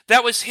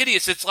 That was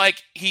hideous. It's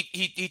like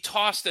he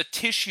tossed a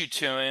tissue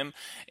to him,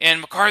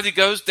 and McCarthy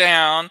goes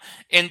down,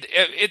 and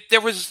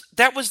that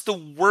was the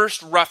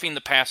worst roughing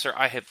the passer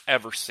I have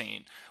ever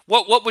seen.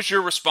 What was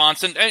your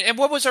response, and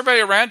what was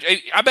everybody around you?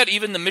 I bet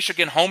even the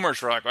Michigan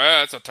homers were like,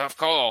 "Well, that's a tough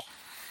call."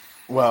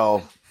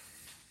 Well,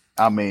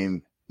 I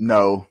mean,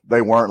 no,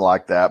 they weren't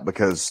like that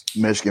because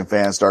Michigan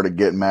fans started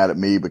getting mad at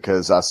me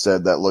because I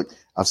said that, look,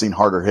 I've seen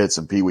harder hits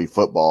in Pee Wee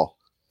football.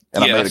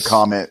 And yes.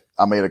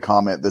 I made a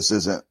comment. This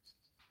isn't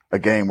a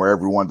game where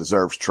everyone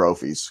deserves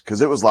trophies.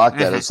 Cause it was like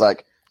that. It's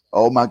like,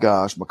 oh my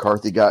gosh,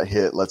 McCarthy got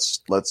hit.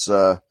 Let's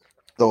throw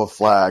a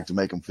flag to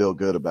make him feel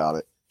good about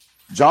it.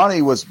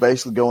 Johnny was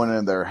basically going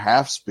in there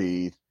half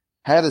speed,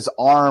 had his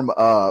arm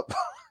up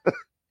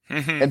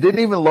and didn't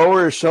even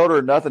lower his shoulder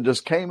or nothing.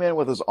 Just came in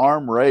with his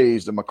arm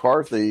raised, and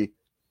McCarthy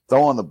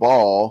throwing the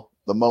ball,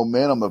 the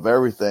momentum of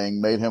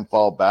everything made him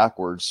fall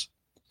backwards.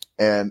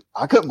 And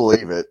I couldn't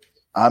believe it.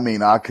 I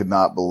mean, I could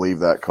not believe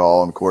that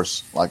call. And of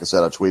course, like I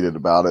said, I tweeted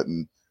about it,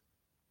 and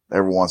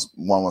everyone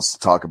wants to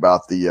talk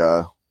about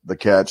the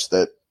catch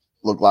that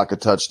looked like a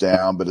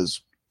touchdown, but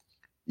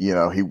he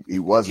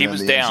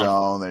wasn't in the end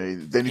zone.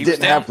 And he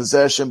didn't have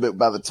possession, but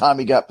by the time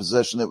he got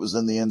possession, it was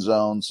in the end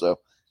zone. So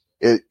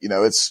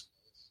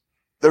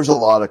there's a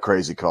lot of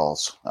crazy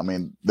calls. I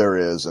mean, there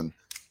is, and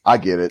I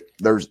get it.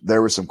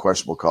 There were some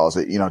questionable calls.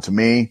 To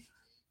me,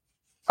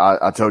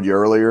 I told you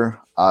earlier,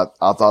 I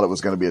thought it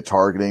was going to be a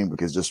targeting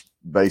because just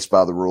based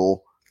by the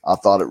rule, I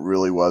thought it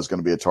really was going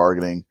to be a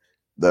targeting.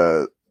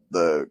 The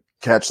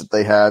catch that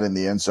they had in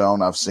the end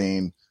zone, I've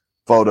seen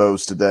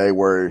photos today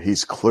where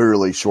he's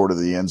clearly short of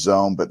the end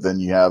zone, but then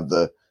you have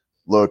the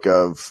look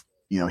of,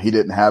 he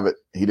didn't have it.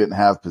 He didn't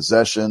have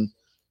possession.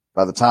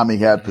 By the time he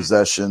had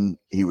possession,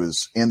 he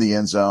was in the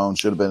end zone,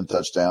 should have been a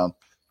touchdown.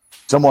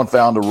 Someone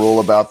found a rule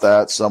about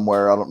that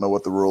somewhere. I don't know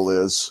what the rule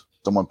is.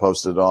 Someone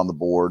posted it on the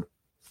board.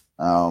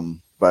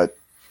 But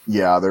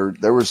yeah,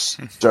 there was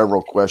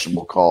several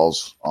questionable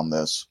calls on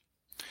this.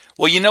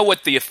 Well, you know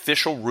what the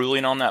official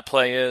ruling on that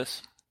play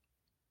is?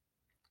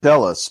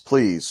 Tell us,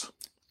 please.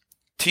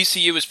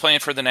 TCU is playing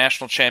for the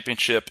national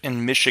championship,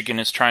 and Michigan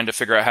is trying to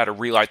figure out how to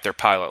relight their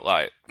pilot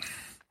light.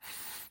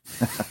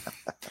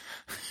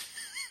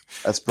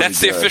 That's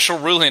the official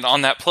ruling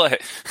on that play.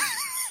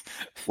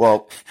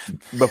 Well,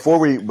 before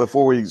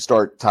we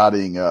start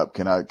tidying up,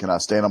 can I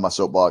stand on my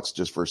soapbox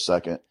just for a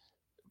second?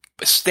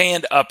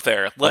 Stand up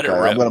there. Let it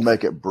rip. I'm going to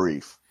make it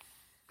brief.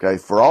 Okay,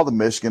 for all the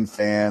Michigan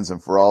fans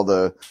and for all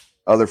the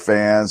other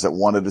fans that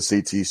wanted to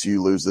see TCU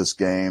lose this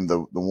game,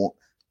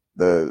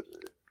 the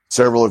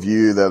several of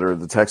you that are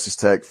the Texas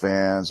Tech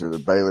fans or the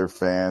Baylor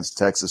fans,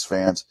 Texas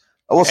fans,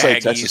 I will say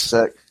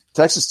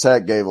Texas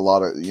Tech gave a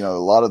lot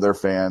of their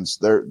fans,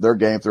 their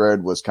game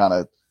thread was kind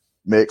of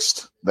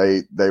mixed.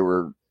 They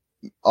were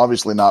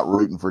obviously not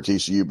rooting for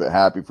TCU, but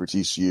happy for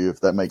TCU, if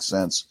that makes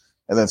sense.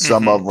 And then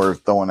some of them were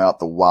throwing out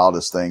the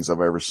wildest things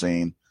I've ever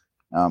seen.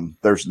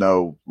 There's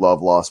no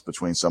love lost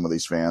between some of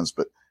these fans,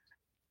 but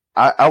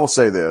I will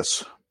say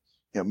this: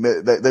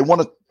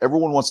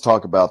 everyone wants to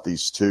talk about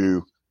these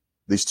two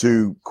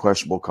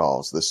questionable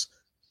calls.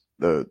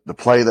 The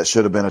play that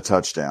should have been a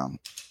touchdown,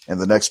 and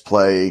the next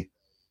play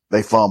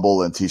they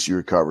fumble and TCU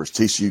recovers.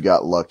 TCU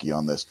got lucky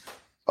on this.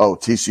 Oh,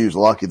 TCU's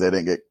lucky they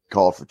didn't get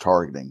called for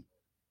targeting.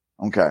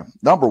 Okay,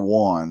 number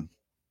one.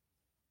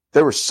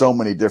 There were so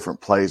many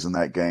different plays in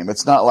that game.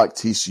 It's not like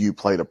TCU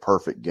played a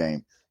perfect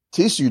game.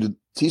 TCU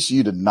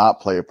did not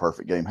play a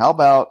perfect game. How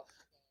about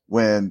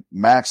when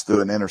Max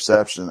threw an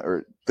interception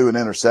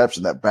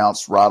that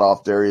bounced right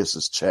off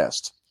Darius's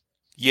chest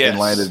and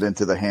landed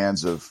into the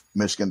hands of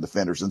Michigan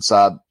defenders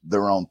inside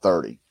their own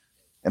 30?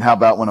 And how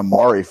about when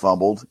Amari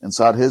fumbled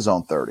inside his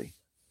own 30?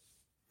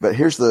 But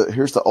here's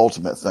the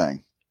ultimate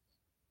thing.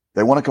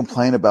 They want to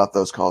complain about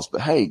those calls, but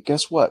hey,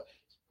 guess what?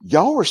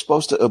 Y'all were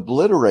supposed to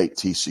obliterate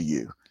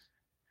TCU.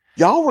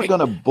 Y'all were going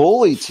to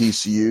bully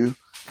TCU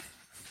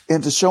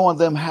into showing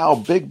them how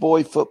big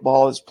boy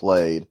football is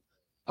played,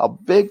 how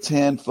Big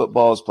Ten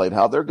football is played,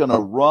 how they're going to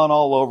run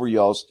all over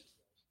y'all's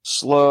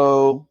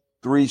slow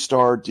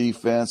 3-star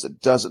defense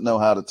that doesn't know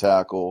how to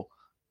tackle.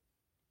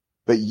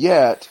 But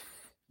yet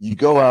you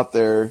go out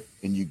there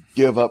and you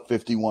give up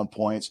 51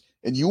 points,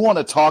 and you want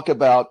to talk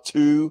about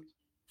two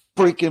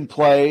freaking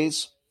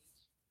plays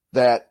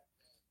that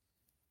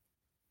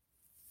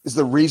is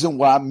the reason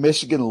why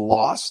Michigan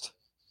lost?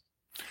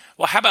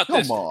 Well, how about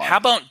this? How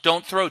about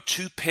don't throw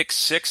 2 pick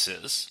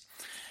sixes?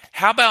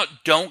 How about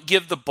don't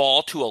give the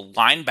ball to a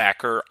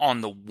linebacker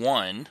on the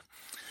 1?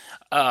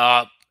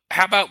 How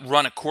about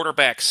run a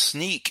quarterback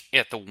sneak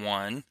at the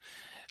 1?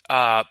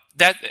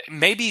 That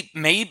maybe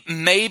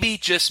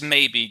just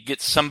maybe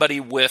get somebody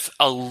with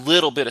a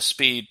little bit of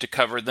speed to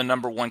cover the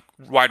number 1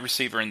 wide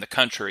receiver in the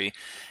country,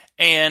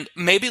 and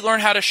maybe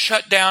learn how to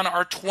shut down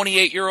our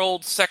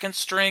 28-year-old second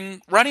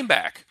string running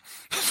back.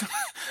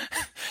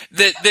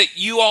 that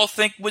you all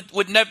think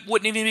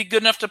wouldn't even be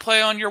good enough to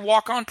play on your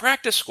walk-on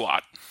practice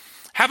squad.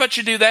 How about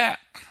you do that?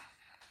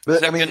 But,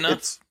 Is that good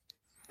enough?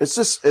 It's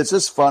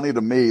just funny to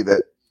me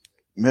that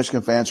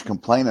Michigan fans are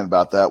complaining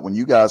about that when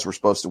you guys were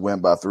supposed to win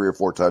by 3 or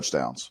 4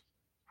 touchdowns.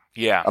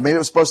 Yeah. I mean, it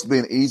was supposed to be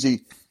an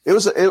easy.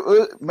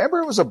 Remember,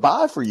 it was a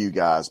buy for you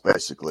guys,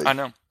 basically. I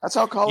know. That's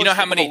how college. You know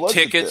how football many looked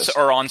at tickets this.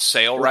 are on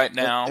sale right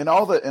now? And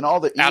all the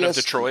out of ES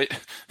Detroit.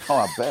 Oh,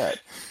 I bet.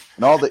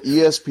 And all the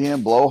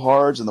ESPN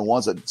blowhards and the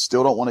ones that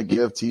still don't want to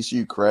give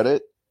TCU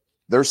credit,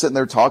 they're sitting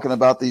there talking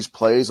about these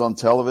plays on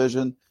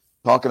television,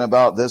 talking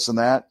about this and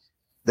that.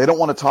 They don't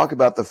want to talk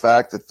about the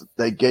fact that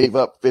they gave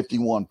up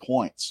 51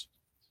 points.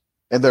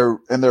 And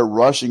their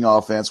rushing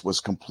offense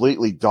was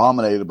completely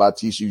dominated by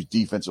TCU's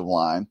defensive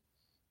line,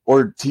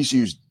 or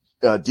TCU's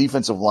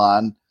defensive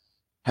line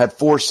had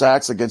 4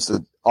 sacks against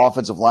the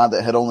offensive line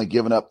that had only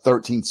given up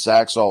 13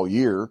 sacks all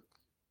year.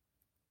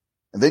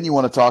 And then you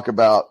want to talk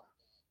about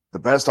the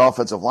best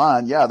offensive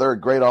line. Yeah, they're a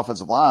great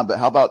offensive line, but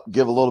how about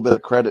give a little bit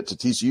of credit to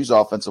TCU's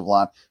offensive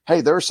line?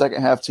 Hey, they're a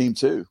second half team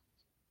too.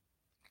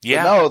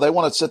 Yeah. But no, they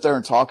want to sit there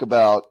and talk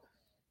about,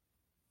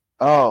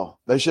 oh,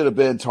 they should have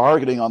been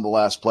targeting on the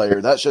last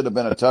player. That should have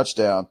been a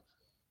touchdown.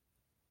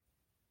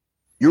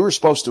 You were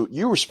supposed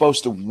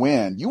to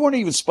win. You weren't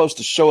even supposed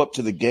to show up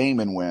to the game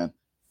and win.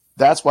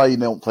 That's why you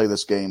don't play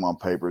this game on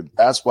paper.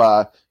 That's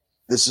why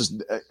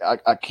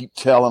I keep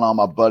telling all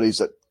my buddies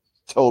that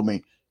told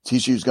me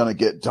TCU's going to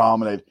get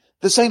dominated.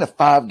 This ain't a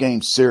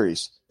 5-game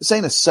series. This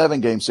ain't a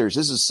 7-game series.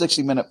 This is a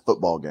 60-minute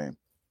football game.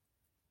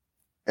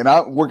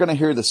 And we're going to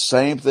hear the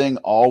same thing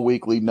all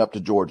week leading up to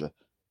Georgia.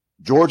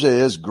 Georgia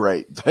is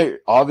great. They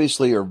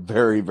obviously are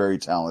very, very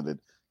talented.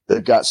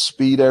 They've got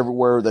speed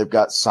everywhere. They've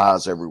got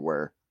size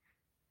everywhere.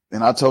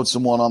 And I told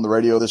someone on the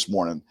radio this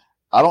morning,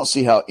 I don't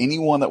see how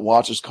anyone that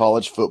watches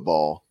college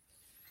football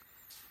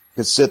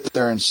could sit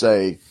there and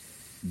say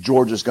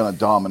Georgia's going to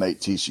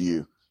dominate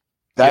TCU.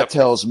 That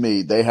tells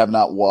me they have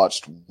not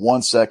watched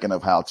 1 second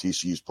of how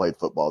TCU's played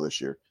football this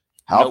year.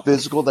 How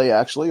physical they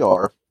actually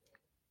are,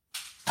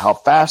 how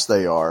fast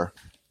they are,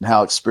 and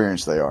how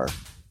experienced they are.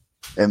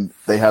 And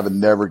they have a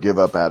never give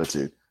up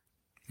attitude.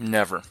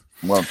 Never.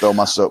 I'm going to throw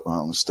my soap. I'm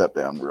going to step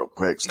down real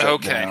quick.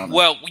 Okay.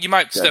 Well, you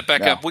might step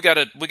back up. We got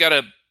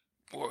to.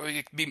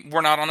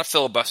 We're not on a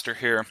filibuster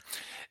here.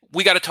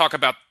 We got to talk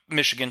about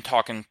Michigan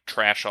talking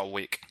trash all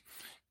week.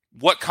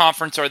 What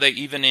conference are they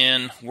even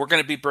in? We're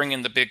going to be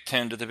bringing the Big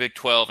 10 to the Big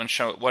 12 and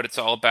show it what it's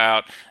all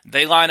about.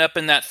 They line up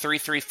in that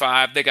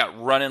 3-3-5. They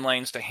got running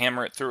lanes to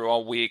hammer it through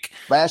all week.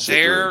 Smash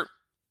it through.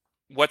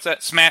 What's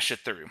that? Smash it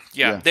through.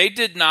 Yeah. They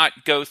did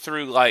not go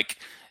through like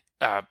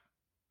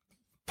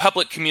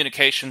public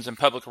communications and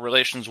public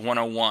relations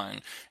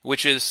 101,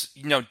 which is,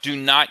 do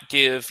not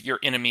give your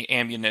enemy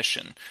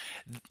ammunition.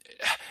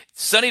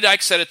 Sonny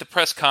Dykes said at the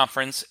press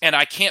conference, and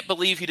I can't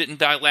believe he didn't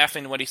die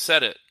laughing when he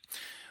said it.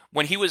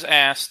 When he was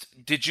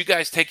asked, did you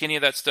guys take any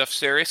of that stuff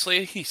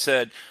seriously? He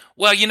said,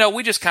 well,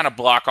 we just kind of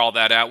block all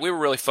that out. We were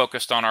really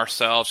focused on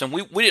ourselves, and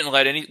we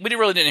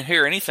really didn't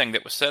hear anything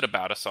that was said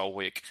about us all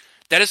week.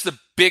 That is the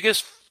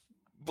biggest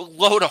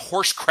load of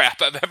horse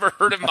crap I've ever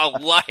heard in my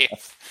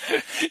life.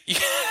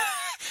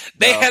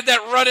 They had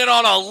that running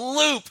on a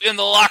loop in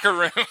the locker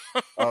room.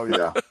 Oh,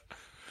 yeah.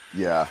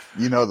 Yeah,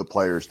 the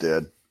players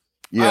did.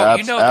 Yeah,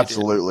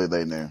 absolutely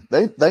they knew.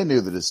 They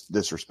knew the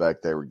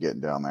disrespect they were getting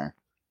down there.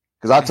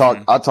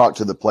 Because I talked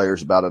to the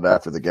players about it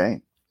after the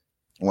game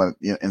when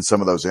in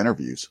some of those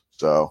interviews.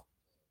 So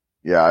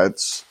yeah,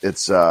 it's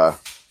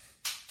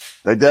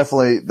they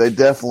definitely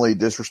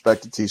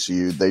disrespected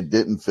TCU. They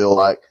didn't feel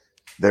like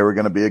they were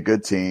going to be a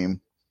good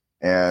team,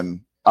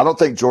 and I don't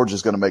think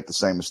Georgia's going to make the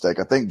same mistake.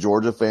 I think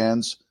Georgia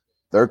fans,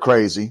 they're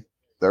crazy,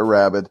 they're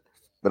rabid,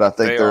 but I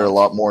think they're a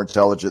lot more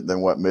intelligent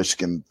than what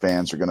Michigan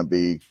fans are going to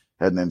be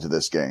heading into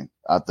this game.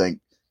 I think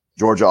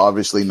Georgia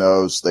obviously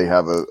knows they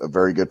have a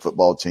very good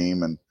football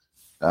team, and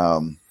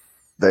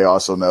they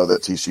also know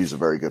that TCU is a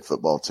very good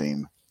football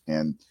team.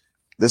 And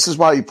this is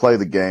why you play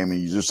the game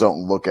and you just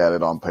don't look at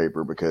it on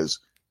paper, because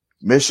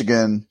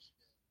Michigan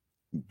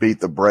beat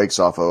the brakes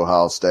off of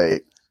Ohio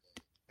State.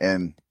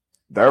 And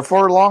there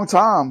for a long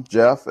time,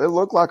 Jeff, it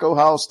looked like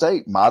Ohio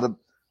State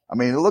it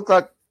looked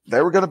like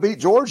they were going to beat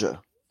Georgia.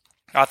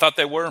 I thought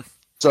they were.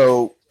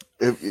 So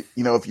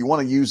if you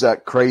want to use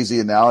that crazy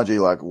analogy,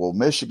 like, well,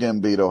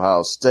 Michigan beat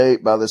Ohio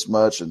State by this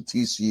much and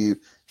TCU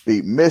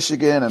beat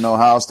Michigan and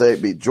Ohio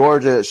State beat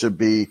Georgia, it should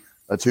be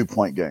a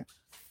 2-point game.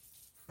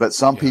 But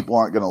some people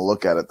aren't going to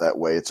look at it that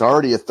way. It's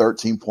already a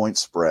 13-point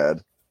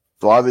spread.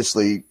 So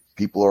obviously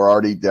people are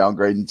already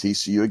downgrading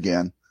TCU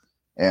again.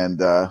 And,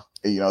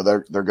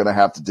 they're going to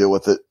have to deal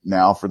with it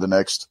now for the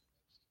next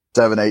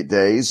 7-8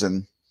 days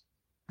and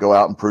go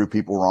out and prove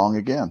people wrong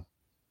again.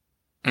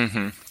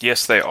 Mm-hmm.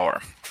 Yes, they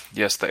are.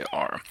 Yes, they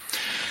are.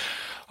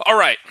 All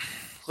right.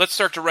 Let's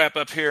start to wrap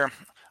up here.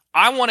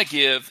 I want to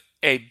give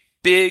a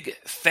big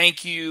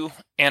thank you,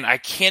 and I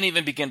can't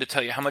even begin to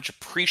tell you how much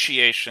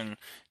appreciation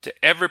to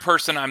every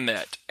person I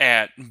met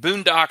at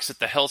Boondocks, at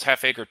the Hell's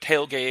Half Acre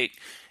tailgate,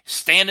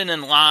 standing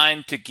in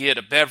line to get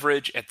a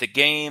beverage at the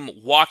game,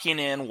 walking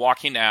in,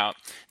 walking out,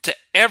 to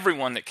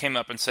everyone that came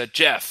up and said,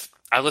 Jeff,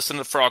 I listen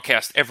to the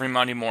FrogCast every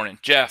Monday morning.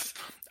 Jeff,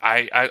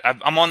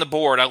 I'm on the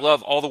board. I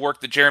love all the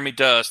work that Jeremy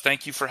does.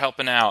 Thank you for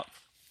helping out.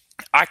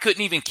 I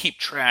couldn't even keep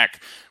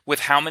track with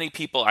how many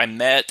people I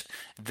met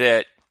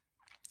that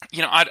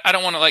I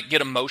don't want to like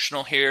get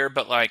emotional here,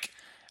 but like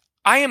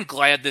I am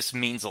glad this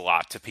means a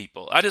lot to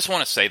people. I just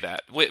want to say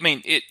that. I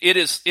mean, it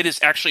is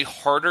actually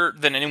harder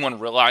than anyone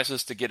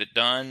realizes to get it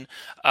done,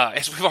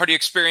 as we've already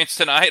experienced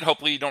tonight.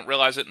 Hopefully, you don't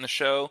realize it in the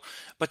show.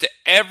 But to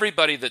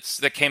everybody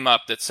that came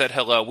up that said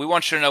hello, we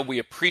want you to know we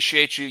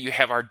appreciate you. You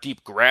have our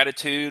deep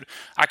gratitude.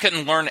 I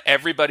couldn't learn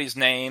everybody's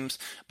names,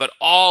 but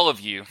all of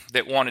you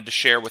that wanted to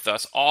share with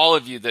us, all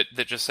of you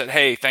that just said,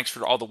 hey, thanks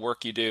for all the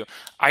work you do.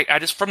 I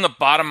just, from the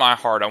bottom of my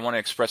heart, I want to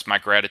express my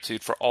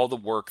gratitude for all the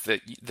work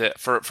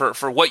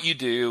for what you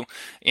do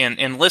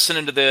in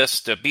listening to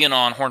this, to being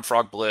on Horned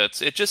Frog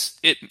Blitz.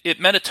 It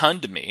meant a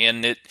ton to me,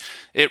 and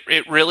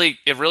it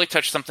really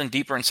touched something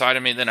deeper inside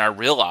of me than I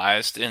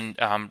realized. And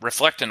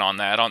reflecting on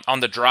that on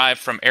the drive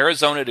from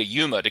Arizona to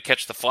Yuma to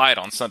catch the flight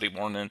on Sunday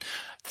morning,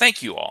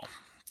 thank you all.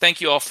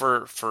 Thank you all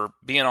for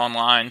being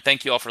online.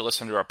 Thank you all for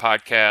listening to our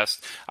podcast.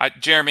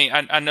 Jeremy,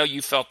 I know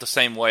you felt the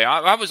same way.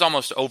 I was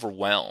almost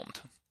overwhelmed.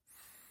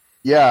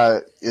 Yeah,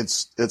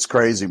 it's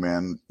crazy,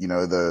 man.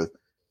 The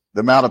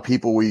amount of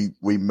people we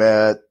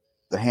met,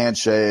 the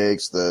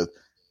handshakes, the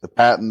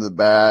pat in the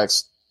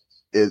backs,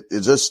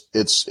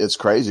 it's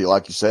crazy.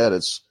 Like you said,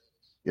 it's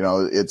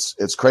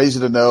crazy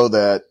to know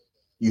that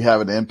you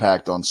have an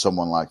impact on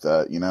someone like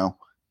that.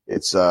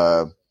 It's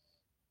I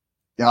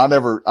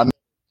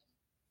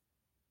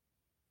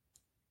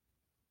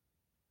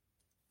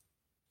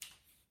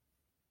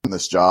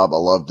this job. I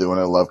love doing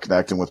it. I love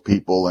connecting with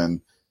people, and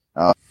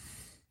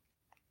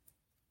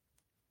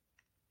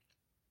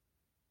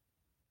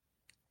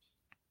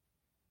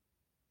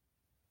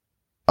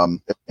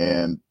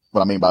and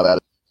what I mean by that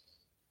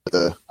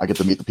is I get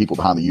to meet the people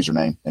behind the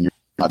username, and you're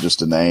not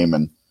just a name,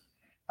 and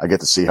I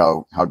get to see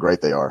how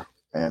great they are.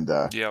 And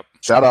Yep.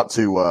 Shout out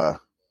to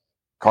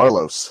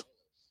Carlos,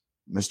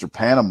 Mr.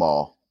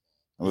 Panama.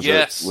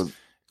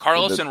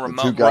 Carlos and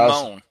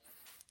Ramon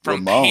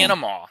from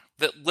Panama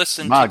that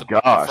listened to the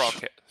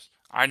FrogCast.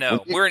 I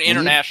know. We're an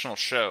international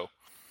show.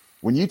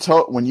 When you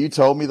told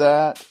me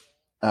that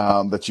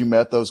you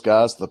met those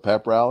guys at the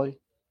pep rally,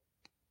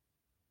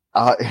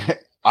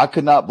 I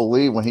could not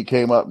believe when he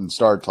came up and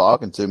started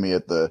talking to me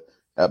at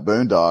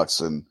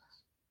Boondocks, and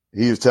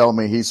he was telling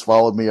me he's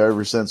followed me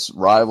ever since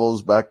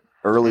Rivals back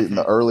in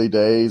the early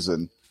days.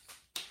 And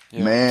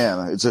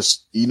man, it's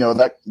just,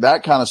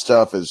 that kind of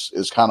stuff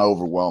is kind of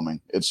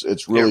overwhelming.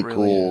 It's really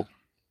cool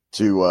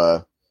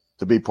to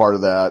be part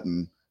of that.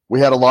 And we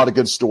had a lot of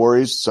good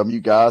stories. Some of you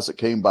guys that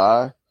came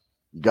by,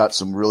 you got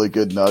some really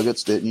good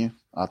nuggets, didn't you?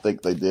 I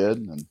think they did.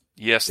 And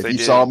yes, if you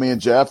saw me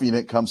and Jeff, you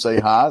didn't come say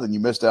hi, then you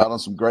missed out on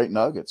some great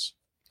nuggets.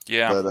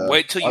 Yeah. But,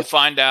 wait till you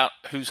find out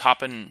who's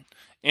hopping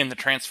in the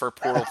transfer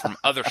portal from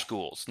other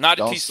schools. Not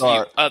at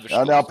TCU, other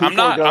schools. I'm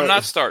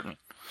not starting.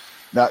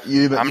 Now,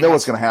 you know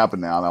what's going to happen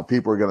now. Now,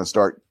 people are going to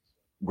start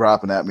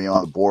griping at me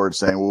on the board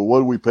saying, well, what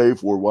do we pay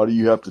for? Why do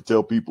you have to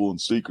tell people in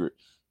secret?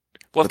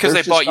 Well, because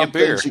they bought you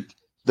beer.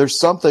 There's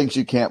some things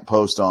you can't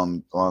post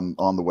on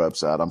the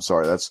website. I'm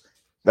sorry.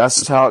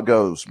 That's how it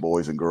goes,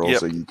 boys and girls. Yep.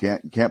 So you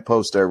can't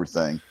post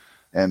everything.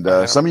 And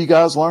some of you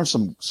guys learned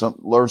some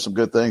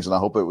good things, and I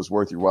hope it was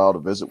worth your while to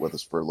visit with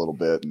us for a little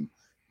bit. And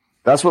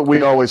that's what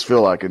we always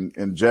feel like.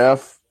 And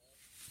Jeff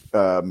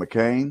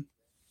McCain,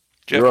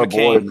 you're our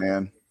boy,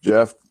 man.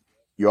 Jeff,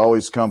 you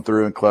always come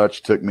through and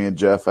clutch. Took me and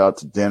Jeff out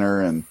to dinner,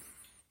 and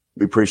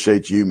we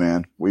appreciate you,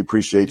 man. We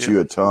appreciate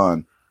you a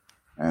ton,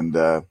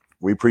 and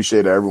we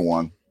appreciate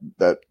everyone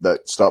that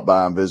stopped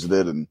by and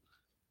visited. And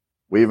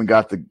we even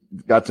got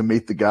to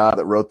meet the guy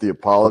that wrote the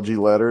apology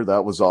letter.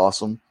 That was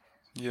awesome.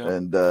 Yeah.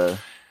 And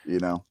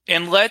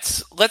and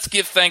let's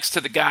give thanks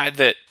to the guy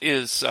that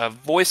is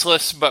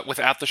voiceless, but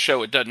without the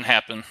show, it doesn't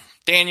happen.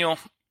 Daniel,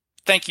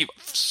 thank you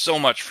so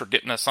much for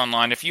getting us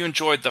online. If you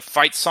enjoyed the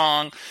fight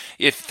song,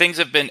 if things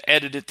have been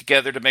edited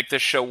together to make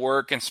this show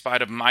work in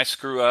spite of my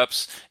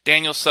screw-ups,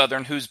 Daniel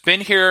Southern, who's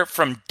been here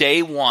from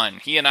day one.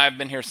 He and I have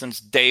been here since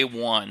day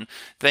one.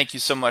 Thank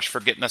you so much for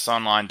getting us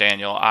online,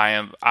 Daniel.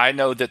 I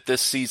know that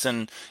this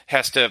season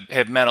has to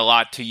have meant a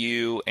lot to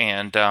you,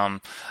 and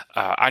I'm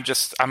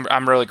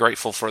really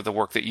grateful for the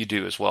work that you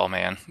do as well,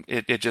 man.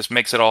 It just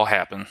makes it all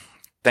happen.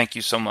 Thank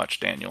you so much,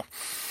 Daniel.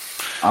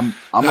 I'm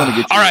going to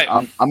get you. All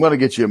right. I'm going to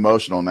get you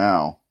emotional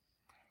now.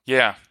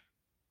 Yeah.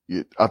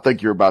 I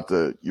think you're about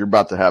to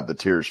have the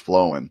tears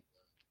flowing,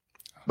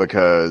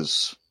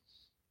 because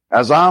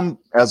as I'm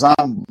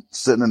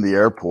sitting in the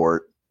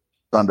airport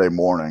Sunday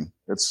morning,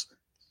 it's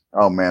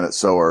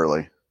so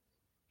early.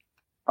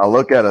 I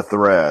look at a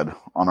thread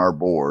on our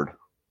board,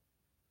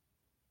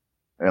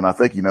 and I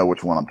think you know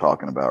which one I'm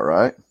talking about,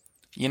 right?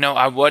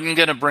 I wasn't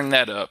going to bring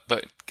that up,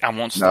 but I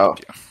won't stop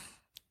you.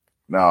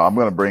 No, I'm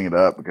going to bring it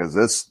up because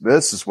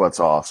this is what's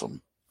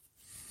awesome.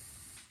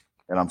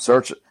 And I'm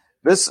searching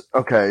this.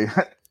 Okay.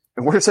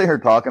 We're sitting here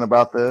talking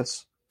about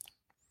this.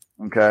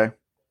 Okay.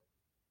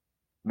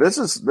 This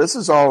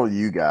is all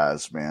you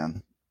guys,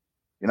 man.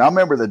 I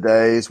remember the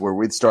days where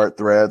we'd start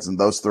threads, and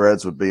those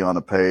threads would be on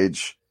a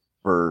page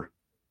for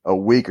a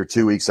week or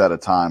 2 weeks at a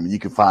time. And you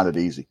can find it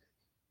easy.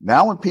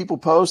 Now when people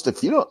post,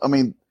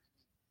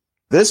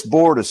 This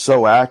board is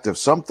so active.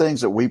 Some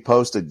things that we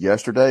posted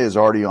yesterday is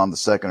already on the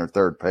second or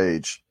third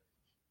page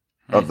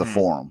of the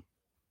forum.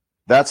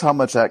 That's how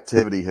much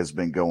activity has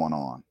been going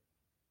on.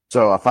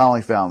 So I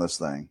finally found this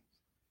thing.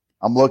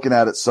 I'm looking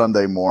at it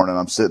Sunday morning.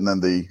 I'm sitting in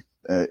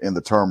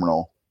the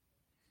terminal,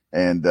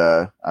 and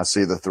I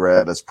see the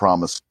thread as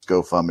promised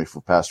GoFundMe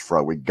for Pastor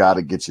Frog. We got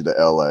to get you to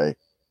LA.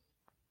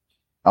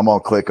 I'm going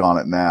to click on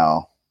it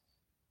now.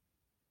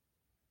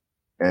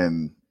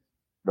 And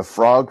the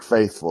Frog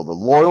faithful, the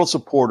loyal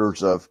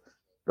supporters of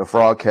the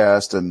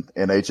FrogCast and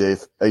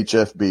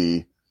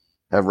HFB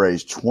have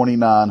raised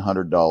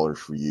 $2,900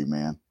 for you,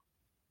 man.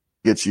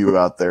 Get you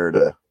out there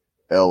to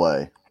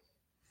LA.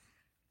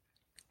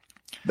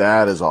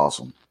 That is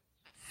awesome.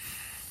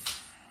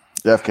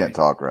 Jeff can't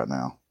talk right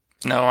now.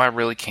 No, I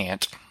really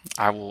can't.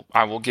 I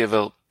will give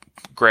a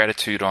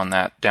gratitude on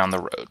that down the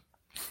road.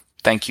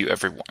 Thank you,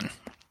 everyone.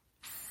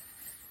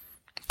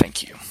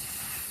 Thank you.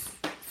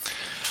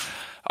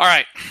 All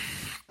right.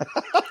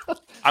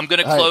 I'm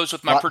going to close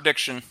with my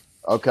prediction.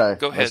 Okay.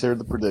 Go ahead. Let's hear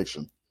the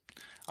prediction.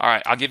 All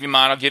right. I'll give you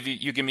mine.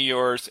 You give me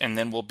yours, and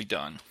then we'll be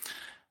done.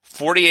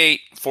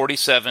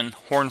 48-47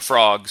 Horned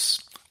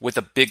Frogs with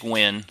a big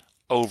win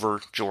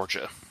over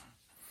Georgia.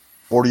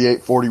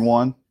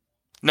 48-41?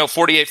 No,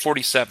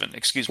 48-47.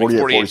 Excuse me.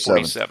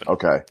 48-47.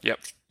 Okay. Yep.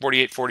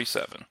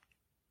 48-47.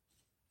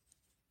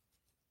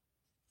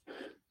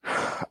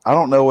 I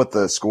don't know what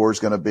the score is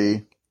going to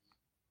be,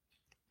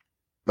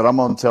 but I'm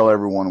going to tell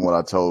everyone what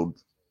I told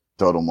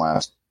them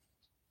last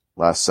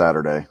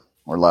Saturday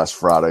or last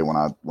Friday when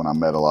I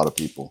met a lot of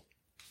people,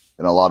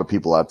 and a lot of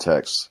people I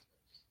text.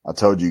 I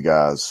told you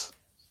guys,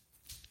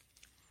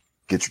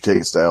 get your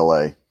tickets to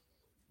LA,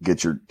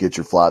 get your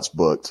flights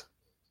booked.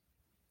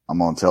 I'm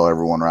going to tell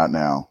everyone right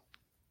now,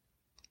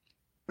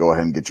 go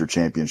ahead and get your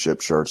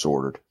championship shirts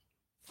ordered.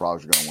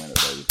 Frogs are going to win it,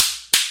 baby.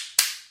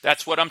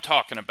 That's what I'm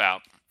talking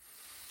about.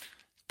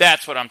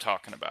 That's what I'm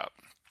talking about.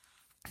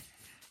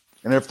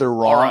 And if they're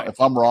wrong,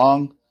 if I'm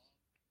wrong,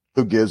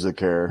 who gives a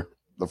care?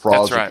 The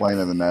Frogs are playing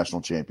in the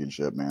national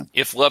championship, man.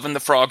 If loving the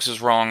Frogs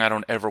is wrong, I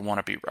don't ever want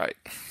to be right.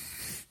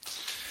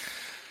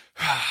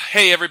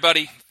 Hey,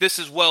 everybody. This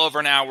is well over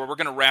an hour. We're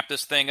going to wrap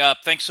this thing up.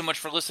 Thanks so much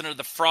for listening to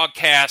the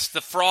FrogCast.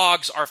 The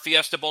Frogs are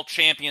Fiesta Bowl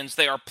champions.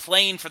 They are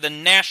playing for the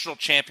national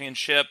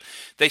championship.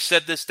 They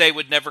said this day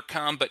would never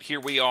come, but here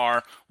we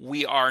are.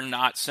 We are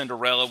not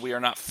Cinderella. We are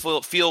not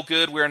Feel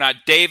Good. We are not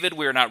David.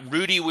 We are not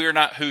Rudy. We are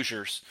not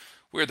Hoosiers.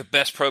 We're the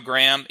best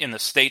program in the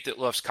state that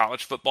loves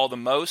college football the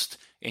most,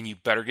 and you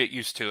better get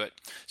used to it.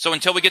 So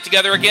until we get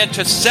together again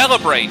to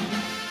celebrate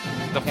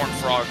the Horned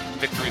Frog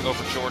victory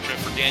over Georgia,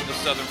 for Daniel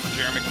Southern, for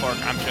Jeremy Clark,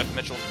 I'm Jeff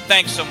Mitchell.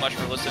 Thanks so much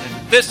for listening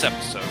to this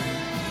episode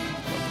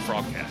of the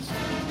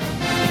FrogCast.